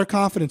 She's got her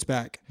confidence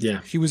back.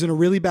 Yeah. She was in a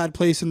really bad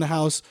place in the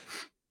house,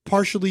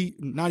 partially,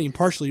 not even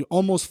partially,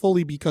 almost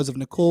fully because of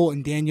Nicole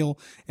and Daniel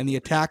and the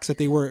attacks that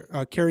they were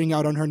carrying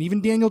out on her. And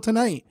even Daniel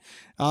tonight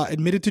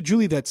admitted to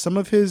Julie that some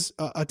of his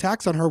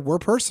attacks on her were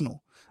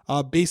personal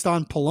based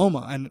on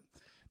Paloma. And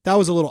that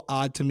was a little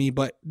odd to me,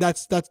 but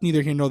that's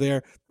neither here nor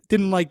there.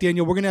 Didn't like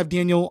Daniel. We're going to have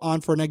Daniel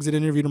on for an exit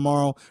interview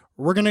tomorrow.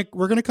 We're going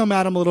to come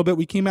at him a little bit.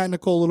 We came at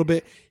Nicole a little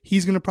bit.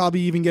 He's going to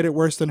probably even get it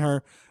worse than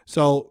her.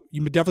 So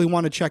you definitely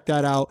want to check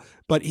that out.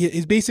 But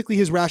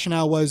his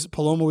rationale was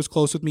Paloma was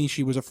close with me.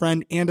 She was a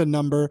friend and a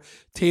number.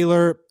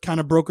 Taylor kind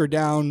of broke her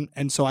down,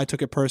 and so I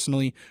took it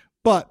personally.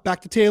 But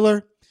back to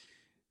Taylor,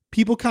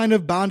 people kind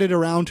of bonded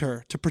around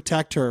her to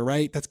protect her,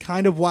 right? That's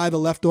kind of why the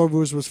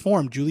leftovers was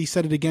formed. Julie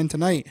said it again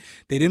tonight.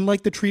 They didn't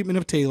like the treatment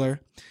of Taylor,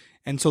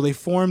 and so they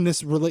formed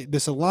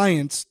this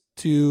alliance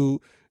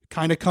to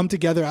kind of come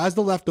together as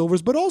the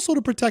leftovers, but also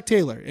to protect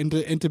Taylor and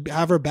to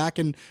have her back.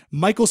 And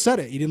Michael said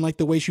it. He didn't like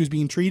the way she was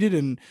being treated,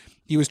 and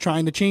he was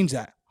trying to change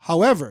that.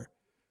 However,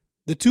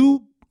 the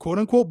two quote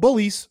unquote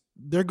bullies,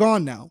 they're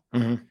gone now.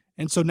 Mm-hmm.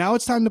 And so now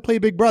it's time to play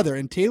Big Brother.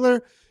 And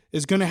Taylor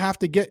is going to have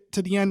to get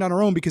to the end on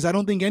her own, because I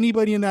don't think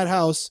anybody in that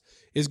house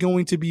is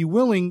going to be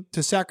willing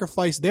to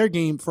sacrifice their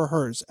game for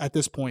hers at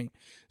this point.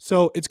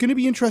 So it's going to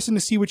be interesting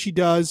to see what she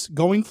does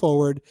going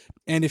forward.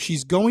 And if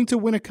she's going to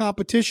win a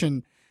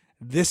competition,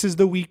 this is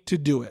the week to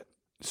do it.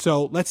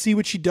 So let's see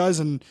what she does,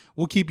 and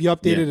we'll keep you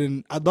updated. Yeah.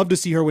 And I'd love to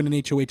see her win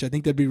an HOH. I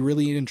think that'd be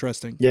really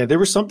interesting. Yeah, there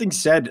was something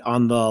said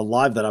on the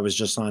live that I was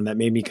just on that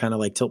made me kind of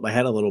like tilt my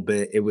head a little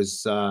bit. It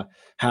was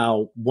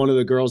how one of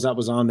the girls that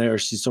was on there,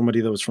 she's somebody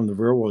that was from the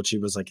real world. She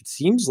was like, it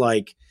seems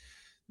like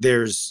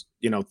there's,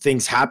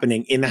 things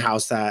happening in the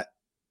house that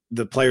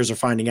the players are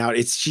finding out.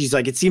 She's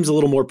like, it seems a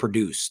little more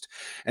produced.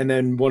 And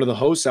then one of the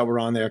hosts that were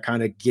on there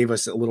kind of gave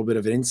us a little bit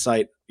of an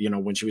insight,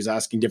 when she was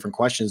asking different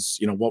questions,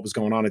 what was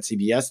going on at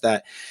CBS,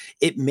 that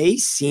it may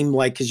seem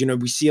like, because,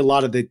 we see a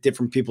lot of the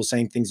different people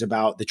saying things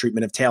about the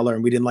treatment of Taylor,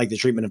 and we didn't like the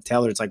treatment of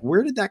Taylor. It's like,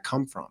 where did that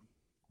come from?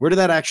 Where did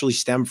that actually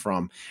stem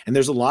from? And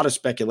there's a lot of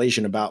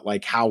speculation about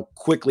like how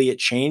quickly it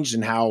changed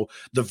and how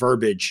the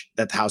verbiage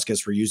that the house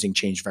guests were using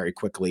changed very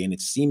quickly. And it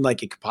seemed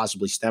like it could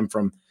possibly stem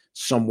from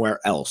somewhere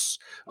else.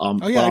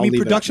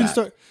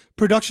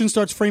 Production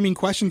starts framing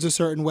questions a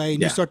certain way,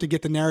 and you start to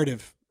get the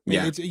narrative.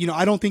 Yeah. It's,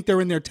 I don't think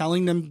they're in there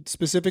telling them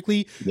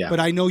specifically, but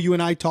I know you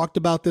and I talked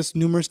about this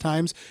numerous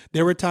times.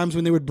 There were times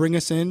when they would bring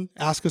us in,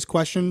 ask us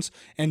questions,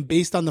 and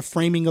based on the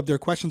framing of their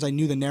questions, I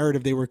knew the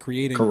narrative they were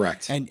creating.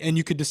 Correct. And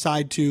you could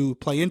decide to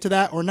play into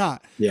that or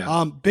not.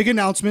 Yeah. Big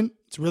announcement.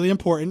 It's really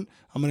important.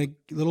 I'm going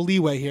to, a little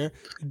leeway here.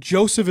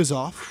 Joseph is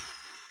off.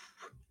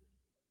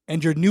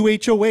 And your new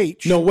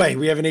HOH. No way.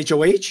 We have an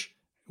HOH?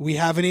 We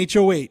have an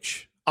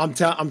HOH.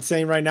 I'm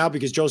saying right now,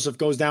 because Joseph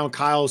goes down,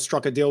 Kyle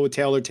struck a deal with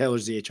Taylor.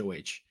 Taylor's the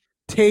HOH.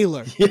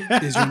 Taylor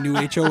is your new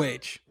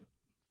HOH.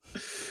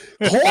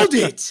 Called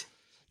it.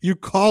 You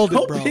called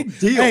it, bro. No big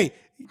deal. Hey,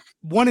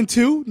 1 and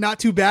 2, not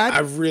too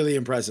bad. Really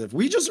impressive.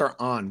 We just are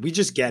on. We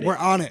just get it. We're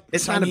on it.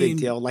 It's not a big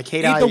deal. Like,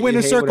 ain't the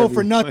winner's circle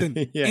for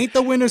nothing. Yeah. Ain't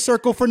the winner's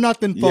circle for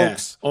nothing,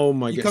 folks. Yeah. Oh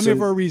my God. You come here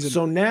for a reason.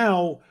 So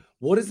now,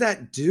 what does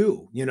that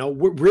do?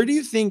 Where do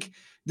you think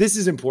this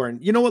is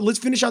important? You know what? Let's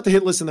finish out the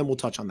hit list and then we'll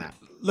touch on that.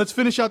 Let's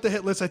finish out the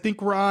hit list. I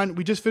think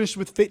we just finished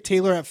with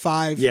Taylor at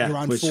 5. Yeah. You're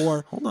on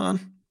 4. Hold on.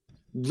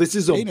 This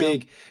is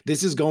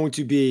this is going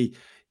to be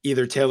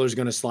either Taylor's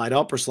going to slide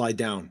up or slide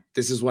down.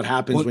 This is what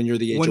happens when you're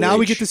the HOH. Well, now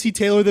we get to see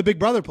Taylor, the Big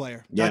Brother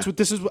player. Yeah. That's what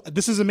this is.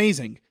 This is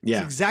amazing. Yeah.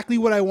 It's exactly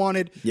what I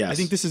wanted. Yes. I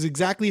think this is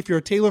exactly, if you're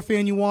a Taylor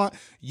fan, you want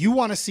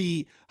to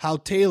see how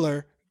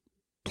Taylor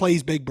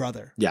plays Big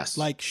Brother. Yes.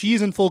 Like, she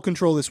is in full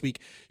control this week.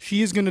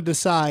 She is going to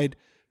decide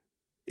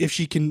if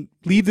she can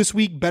leave this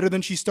week better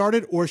than she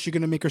started, or is she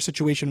going to make her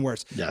situation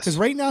worse? Yes. Because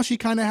right now she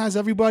kind of has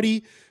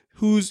everybody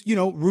who's,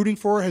 rooting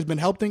for her, has been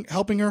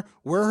helping her.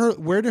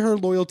 Where do her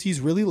loyalties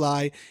really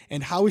lie?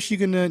 And how is she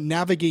going to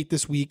navigate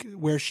this week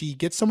where she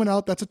gets someone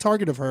out that's a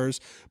target of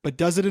hers, but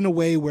does it in a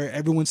way where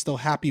everyone's still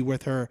happy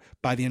with her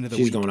by the end of the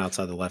week? She's going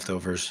outside the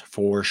leftovers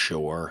for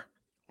sure.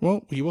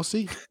 Well, we will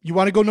see. You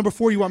want to go number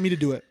 4? You want me to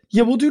do it?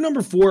 Yeah, we'll do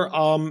number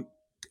 4.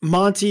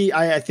 Monty,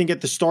 I think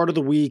at the start of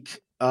the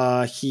week,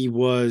 he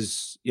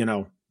was,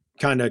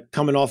 kind of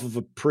coming off of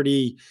a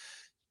pretty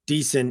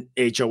decent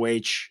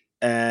HOH,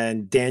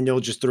 and Daniel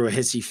just threw a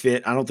hissy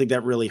fit. I don't think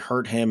that really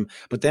hurt him.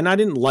 But then I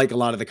didn't like a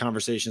lot of the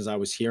conversations I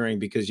was hearing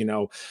because,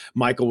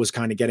 Michael was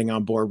kind of getting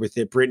on board with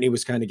it. Brittany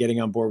was kind of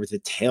getting on board with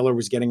it. Taylor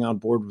was getting on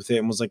board with it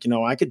and was like,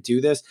 I could do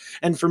this.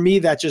 And for me,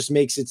 that just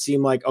makes it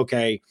seem like,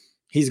 okay,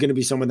 he's going to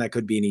be someone that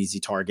could be an easy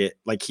target.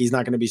 Like, he's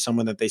not going to be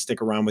someone that they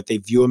stick around with. They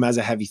view him as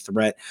a heavy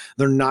threat.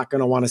 They're not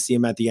going to want to see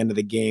him at the end of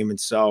the game. And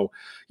so,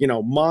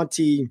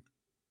 Monty,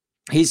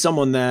 he's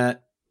someone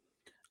that,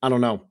 I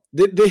don't know.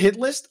 The hit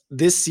list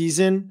this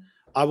season,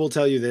 I will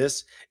tell you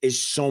this, is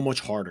so much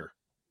harder.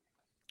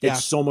 Yeah.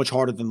 It's so much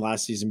harder than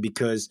last season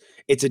because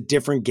it's a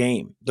different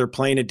game. They're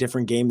playing a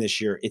different game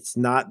this year. It's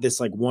not this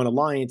like one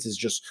alliance is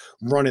just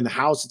running the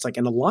house. It's like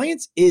an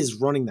alliance is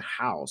running the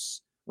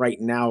house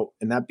right now,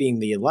 and that being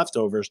the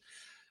leftovers.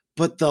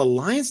 But the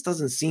alliance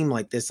doesn't seem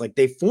like this. Like,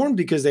 they formed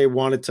because they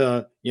wanted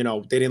to, they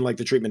didn't like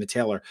the treatment of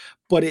Taylor.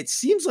 But it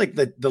seems like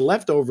the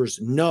leftovers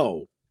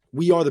know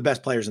we are the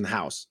best players in the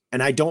house,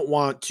 and I don't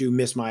want to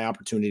miss my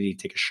opportunity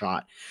to take a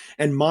shot.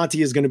 And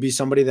Monty is going to be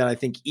somebody that I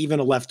think even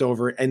a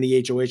leftover and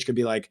the HOH could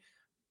be like,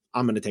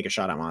 I'm going to take a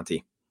shot at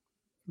Monty.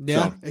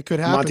 Yeah, so it could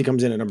happen. Monty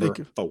comes in at number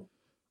 4.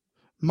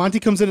 Monty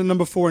comes in at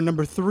number 4.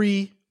 Number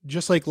 3,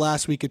 just like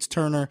last week, it's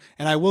Turner.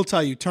 And I will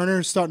tell you,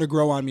 Turner is starting to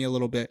grow on me a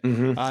little bit.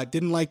 Mm-hmm.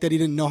 Didn't like that he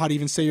didn't know how to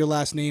even say your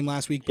last name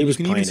last week. But you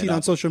can even see it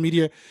on social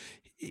media.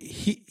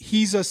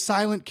 He's a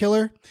silent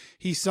killer.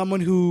 He's someone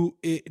who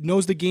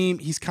knows the game.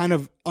 He's kind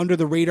of under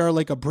the radar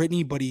like a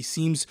Brittany, but he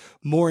seems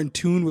more in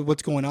tune with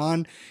what's going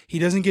on. He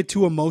doesn't get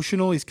too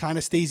emotional. He's kind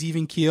of stays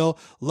even keel.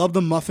 Love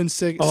the muffin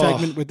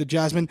segment with the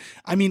Jasmine.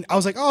 I mean, I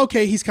was like, oh,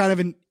 okay, he's kind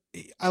of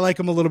I like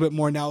him a little bit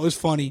more now. It was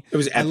funny. It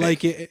was epic. I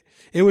like it.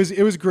 It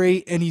was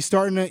great, and he's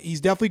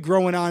definitely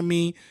growing on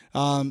me.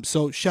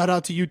 So shout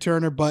out to you,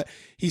 Turner. But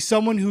he's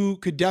someone who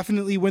could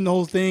definitely win the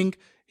whole thing.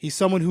 He's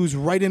someone who's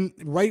right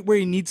where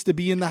he needs to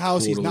be in the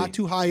house. Totally. He's not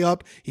too high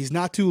up. He's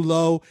not too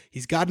low.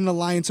 He's got an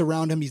alliance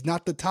around him. He's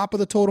not the top of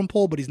the totem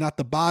pole, but he's not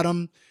the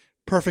bottom.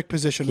 Perfect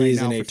position right now.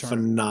 He's in a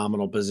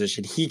phenomenal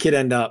position. He could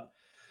end up,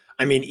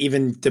 I mean,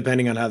 even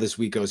depending on how this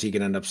week goes, he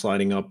could end up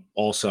sliding up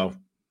also.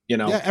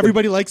 Yeah,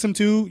 everybody likes him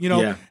too.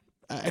 Yeah.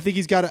 I think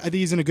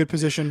he's in a good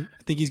position.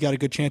 I think he's got a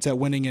good chance at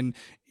winning. And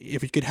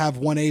if we could have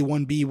 1A,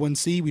 1B,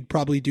 1C, we'd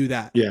probably do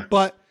that. Yeah.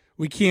 But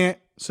we can't.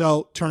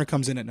 So Turner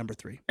comes in at number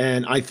 3.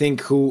 And I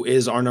think who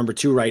is our number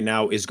 2 right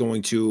now is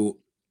going to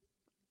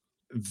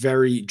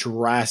very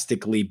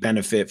drastically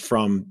benefit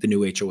from the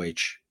new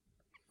HOH.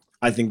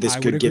 I think this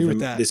could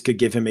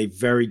give him a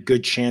very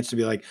good chance to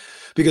be like,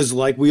 because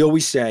like we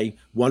always say,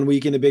 1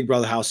 week in the Big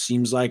Brother house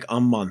seems like a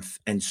month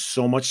and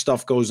so much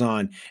stuff goes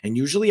on. And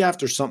usually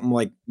after something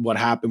like what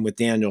happened with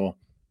Daniel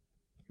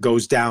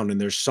goes down and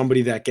there's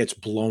somebody that gets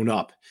blown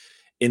up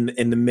in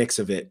the mix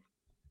of it,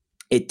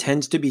 it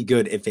tends to be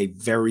good if a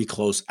very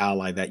close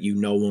ally that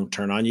won't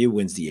turn on you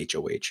wins the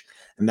HOH.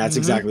 And that's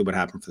exactly what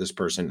happened for this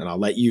person. And I'll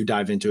let you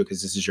dive into it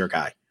because this is your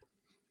guy.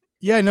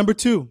 Yeah, number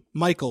 2,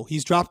 Michael.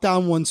 He's dropped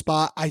down 1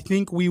 spot. I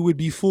think we would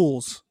be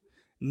fools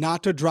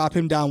not to drop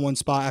him down 1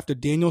 spot after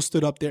Daniel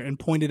stood up there and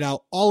pointed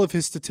out all of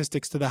his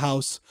statistics to the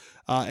house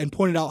and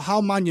pointed out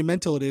how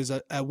monumental it is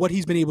at what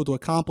he's been able to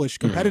accomplish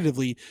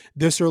competitively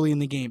this early in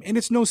the game. And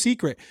it's no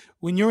secret.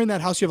 When you're in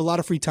that house, you have a lot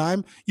of free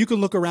time. You can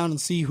look around and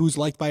see who's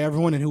liked by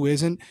everyone and who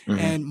isn't.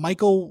 And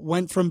Michael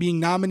went from being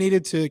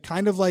nominated to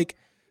kind of like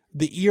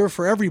the ear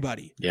for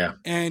everybody. Yeah.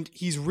 And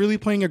he's really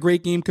playing a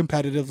great game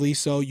competitively.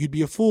 So you'd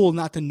be a fool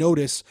not to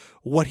notice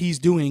what he's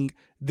doing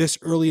this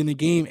early in the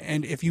game.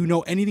 And if you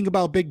know anything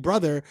about Big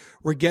Brother,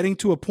 we're getting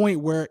to a point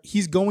where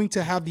he's going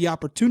to have the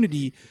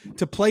opportunity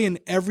to play in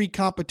every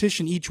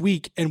competition each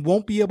week and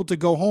won't be able to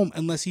go home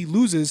unless he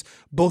loses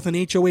both an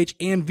HOH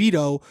and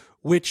veto,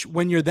 which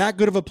when you're that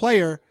good of a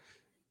player,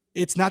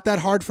 it's not that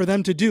hard for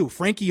them to do.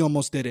 Frankie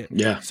almost did it.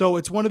 Yeah. So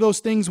it's one of those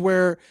things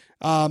where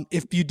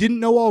if you didn't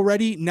know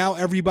already, now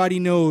everybody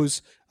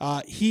knows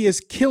he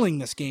is killing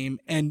this game.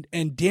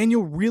 And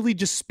Daniel really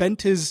just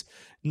spent his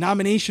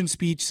nomination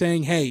speech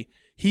saying, hey,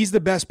 he's the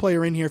best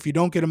player in here. If you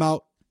don't get him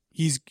out,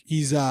 he's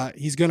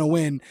going to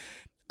win.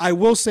 I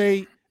will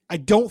say, I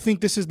don't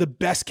think this is the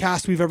best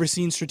cast we've ever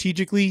seen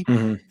strategically.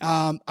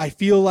 I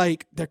feel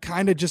like they're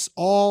kind of just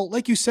all,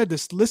 like you said,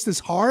 this list is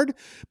hard,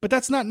 but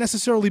that's not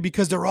necessarily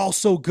because they're all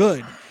so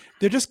good.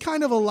 They're just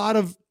kind of a lot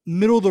of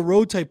middle of the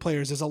road type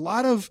players. There's a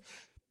lot of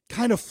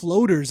kind of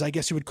floaters, I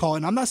guess you would call it.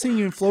 And I'm not saying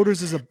even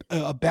floaters is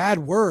a bad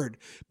word,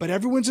 but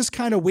everyone's just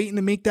kind of waiting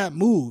to make that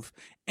move.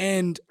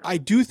 And I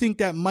do think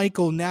that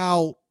Michael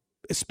now,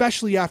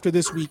 especially after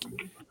this week,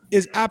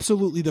 is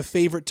absolutely the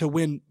favorite to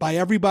win by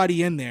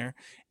everybody in there.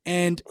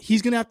 And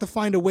he's going to have to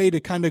find a way to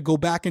kind of go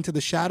back into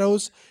the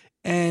shadows.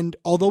 And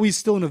although he's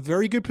still in a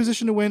very good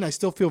position to win, I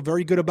still feel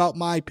very good about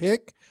my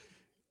pick.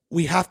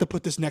 We have to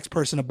put this next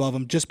person above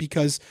him just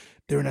because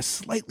they're in a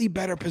slightly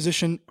better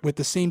position with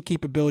the same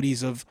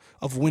capabilities of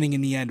winning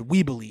in the end,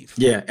 we believe.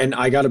 Yeah, and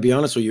I got to be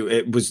honest with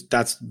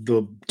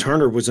you,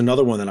 Turner was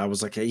another one that I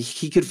was like, hey,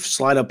 he could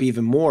slide up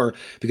even more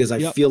because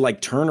I feel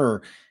like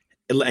Turner,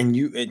 and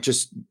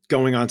just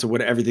going on to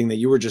everything that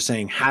you were just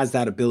saying, has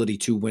that ability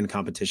to win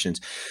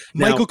competitions.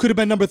 Michael could have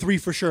been number 3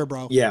 for sure,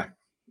 bro. Yeah.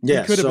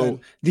 Yeah.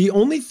 So the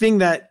only thing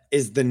that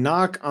is the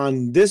knock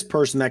on this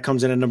person that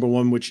comes in at number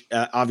 1, which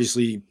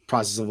obviously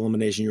process of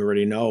elimination, you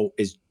already know,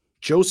 is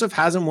Joseph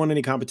hasn't won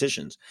any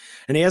competitions,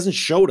 and he hasn't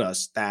showed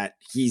us that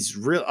he's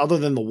real, other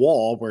than the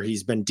wall where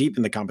he's been deep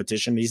in the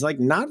competition. He's like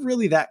not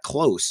really that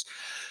close,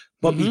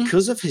 but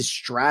because of his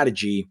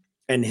strategy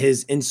and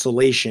his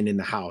insulation in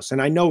the house.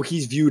 And I know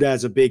he's viewed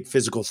as a big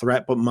physical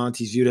threat, but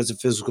Monty's viewed as a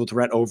physical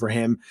threat over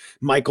him.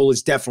 Michael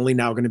is definitely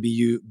now going to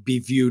be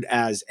viewed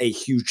as a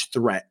huge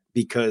threat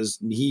because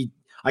he,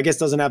 I guess,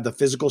 doesn't have the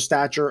physical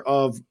stature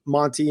of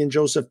Monty and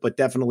Joseph, but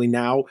definitely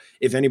now,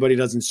 if anybody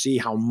doesn't see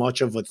how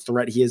much of a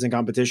threat he is in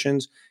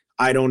competitions,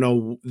 I don't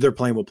know. They're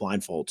playing with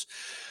blindfolds.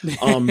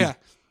 Yeah.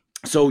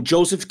 So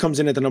Joseph comes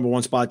in at the number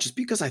 1 spot just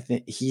because I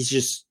think he's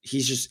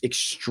just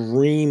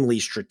extremely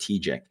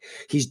strategic.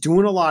 He's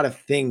doing a lot of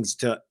things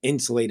to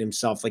insulate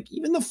himself. Like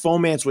even the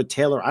fomance with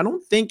Taylor, I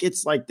don't think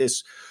it's like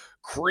this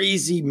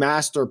crazy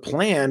master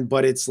plan,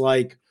 but it's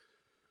like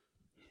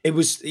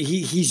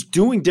he's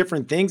doing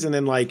different things and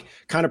then like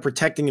kind of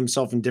protecting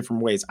himself in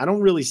different ways. I don't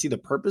really see the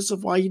purpose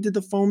of why he did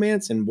the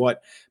fomance and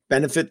what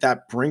benefit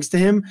that brings to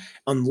him,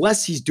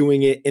 unless he's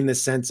doing it in the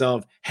sense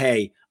of,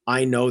 hey,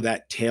 I know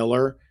that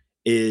Taylor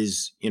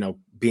is,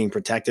 being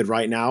protected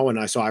right now. And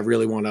I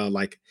really want to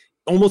like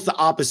almost the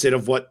opposite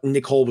of what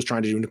Nicole was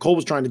trying to do. Nicole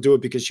was trying to do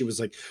it because she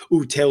was like,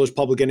 ooh, Taylor's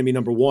public enemy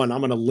number 1.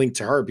 I'm going to link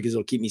to her because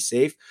it'll keep me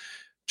safe.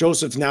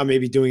 Joseph's now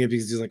maybe doing it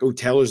because he's like, oh,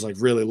 Taylor's like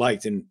really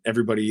liked and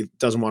everybody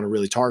doesn't want to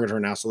really target her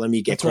now. So let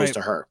me get close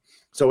to her.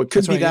 So it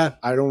could be that.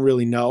 Yeah. I don't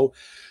really know.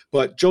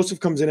 But Joseph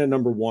comes in at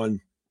number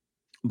 1.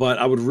 But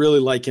I would really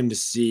like to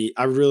see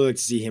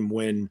him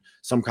win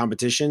some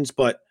competitions,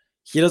 but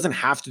he doesn't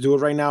have to do it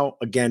right now,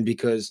 again,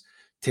 because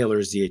Taylor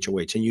is the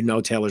HOH.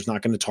 And Taylor's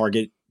not going to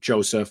target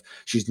Joseph.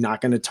 She's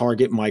not going to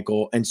target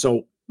Michael. And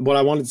so what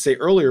I wanted to say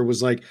earlier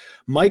was like,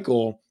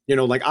 Michael, you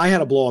know, like I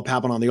had a blow up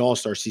happen on the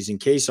All-Star season.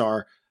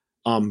 Kesar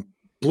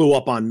blew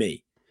up on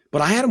me,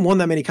 but I hadn't won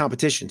that many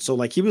competitions. So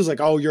like, he was like,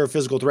 oh, you're a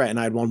physical threat. And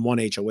I had won one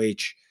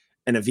HOH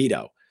and a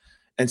veto.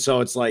 And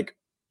so it's like,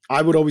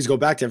 I would always go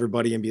back to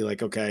everybody and be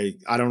like, okay,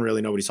 I don't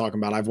really know what he's talking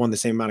about. I've won the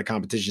same amount of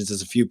competitions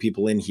as a few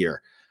people in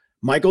here.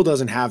 Michael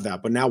doesn't have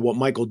that. But now what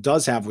Michael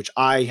does have, which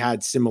I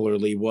had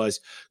similarly, was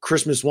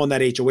Christmas won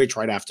that HOH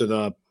right after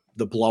the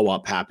blow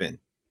up happened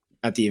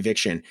at the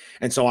eviction.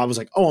 And so I was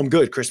like, oh, I'm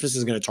good. Christmas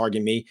is going to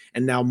target me.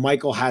 And now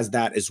Michael has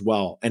that as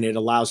well. And it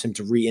allows him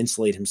to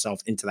re-insulate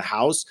himself into the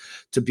house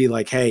to be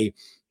like, hey,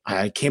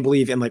 I can't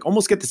believe, and like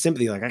almost get the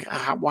sympathy. Like,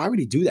 why would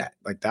he do that?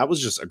 Like, that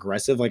was just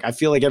aggressive. Like, I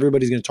feel like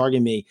everybody's going to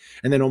target me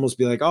and then almost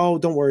be like, oh,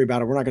 don't worry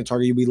about it. We're not going to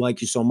target you. We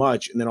like you so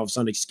much. And then all of a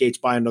sudden he skates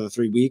by another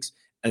 3 weeks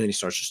and then he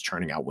starts just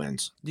churning out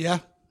wins. Yeah.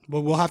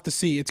 Well, we'll have to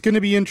see. It's going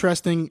to be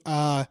interesting.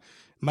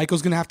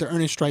 Michael's going to have to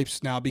earn his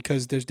stripes now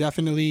because there's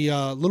definitely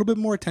a little bit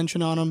more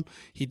attention on him.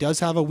 He does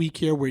have a week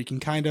here where he can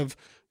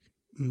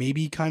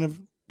maybe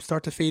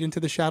start to fade into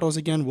the shadows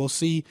again. We'll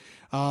see.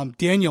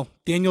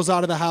 Daniel's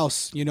out of the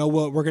house. You know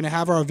what? We're going to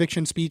have our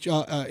eviction speech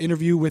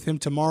interview with him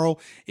tomorrow.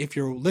 If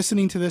you're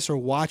listening to this or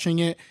watching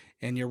it,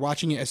 and you're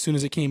watching it as soon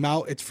as it came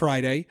out, it's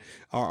Friday.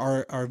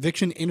 Our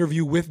eviction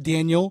interview with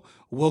Daniel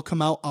will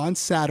come out on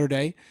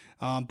Saturday,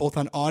 both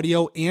on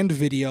audio and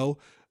video.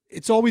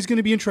 It's always going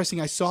to be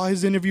interesting. I saw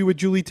his interview with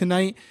Julie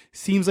tonight.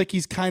 Seems like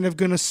he's kind of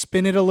going to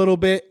spin it a little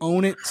bit,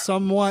 own it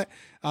somewhat.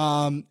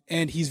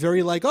 And he's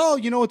very like, oh,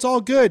 you know, it's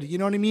all good. You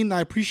know what I mean?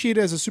 I appreciate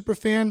it as a super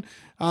fan.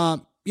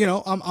 You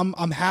know,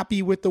 I'm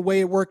happy with the way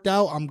it worked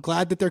out. I'm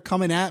glad that they're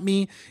coming at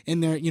me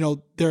and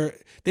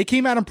they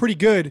came at him pretty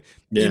good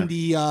in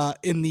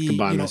the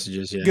goodbye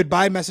messages. Yeah.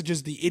 Goodbye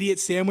messages. The idiot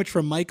sandwich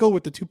from Michael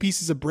with the 2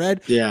 pieces of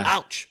bread. Yeah.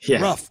 Ouch.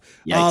 Yeah. Rough.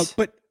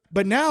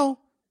 But now,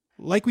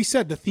 like we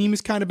said, the theme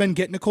has kind of been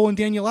get Nicole and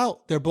Daniel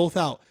out. They're both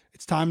out.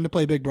 It's time to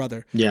play Big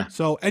Brother. Yeah.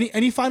 So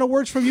any final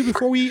words from you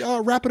before we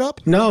wrap it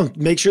up? No,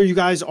 make sure you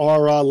guys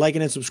are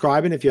liking and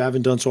subscribing if you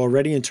haven't done so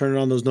already and turning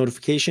on those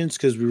notifications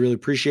because we really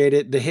appreciate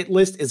it. The hit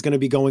list is going to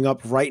be going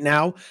up right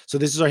now. So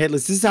this is our hit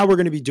list. This is how we're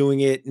going to be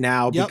doing it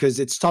now because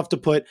it's tough to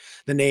put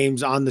the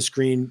names on the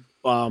screen.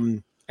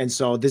 And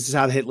so this is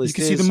how the hit list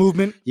is. You can see the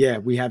movement. Yeah.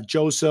 We have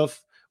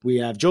Joseph. We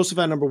have Joseph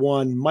at number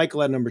 1,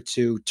 Michael at number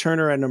 2,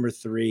 Turner at number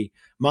 3,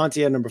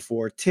 Monty at number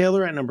 4,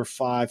 Taylor at number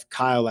 5,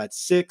 Kyle at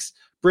 6,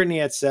 Brittany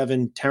at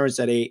 7, Terrence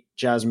at 8,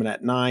 Jasmine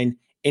at 9,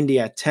 Indy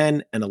at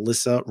 10, and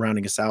Alyssa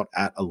rounding us out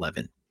at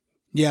 11.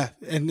 Yeah,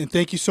 and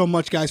thank you so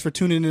much, guys, for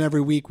tuning in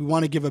every week. We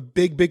want to give a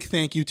big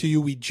thank you to you.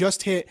 We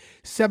just hit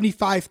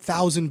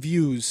 75,000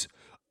 views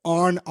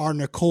on our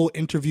Nicole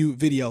interview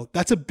video.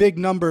 That's a big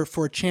number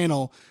for a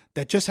channel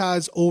that just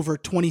has over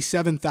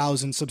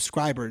 27,000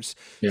 subscribers.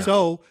 Yeah.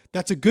 So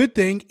that's a good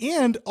thing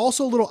and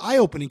also a little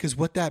eye-opening because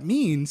what that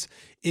means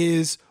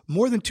is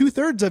more than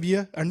 2/3 of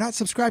you are not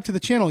subscribed to the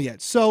channel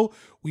yet. So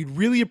we'd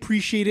really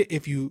appreciate it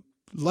if you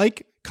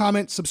like,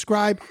 comment,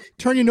 subscribe,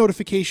 turn your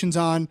notifications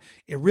on.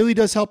 It really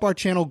does help our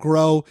channel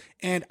grow.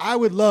 And I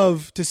would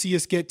love to see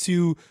us get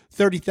to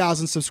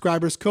 30,000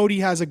 subscribers.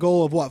 Cody has a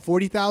goal of what,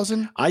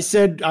 40,000? I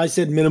said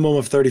minimum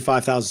of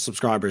 35,000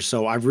 subscribers.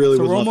 So I really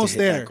would love to hit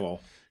that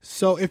goal.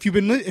 So if you've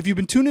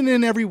been tuning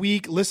in every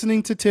week,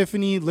 listening to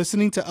Tiffany,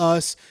 listening to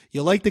us,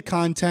 you like the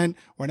content,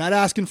 we're not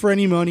asking for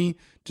any money.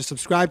 Just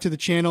subscribe to the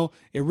channel.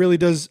 It really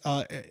does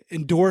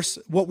endorse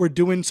what we're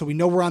doing so we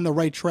know we're on the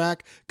right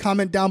track.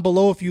 Comment down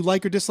below if you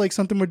like or dislike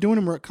something we're doing,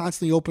 and we're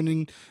constantly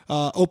open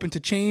to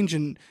change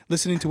and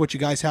listening to what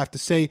you guys have to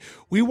say.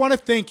 We want to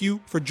thank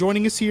you for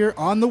joining us here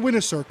on the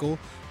Winner Circle.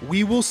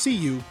 We will see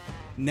you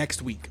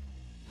next week.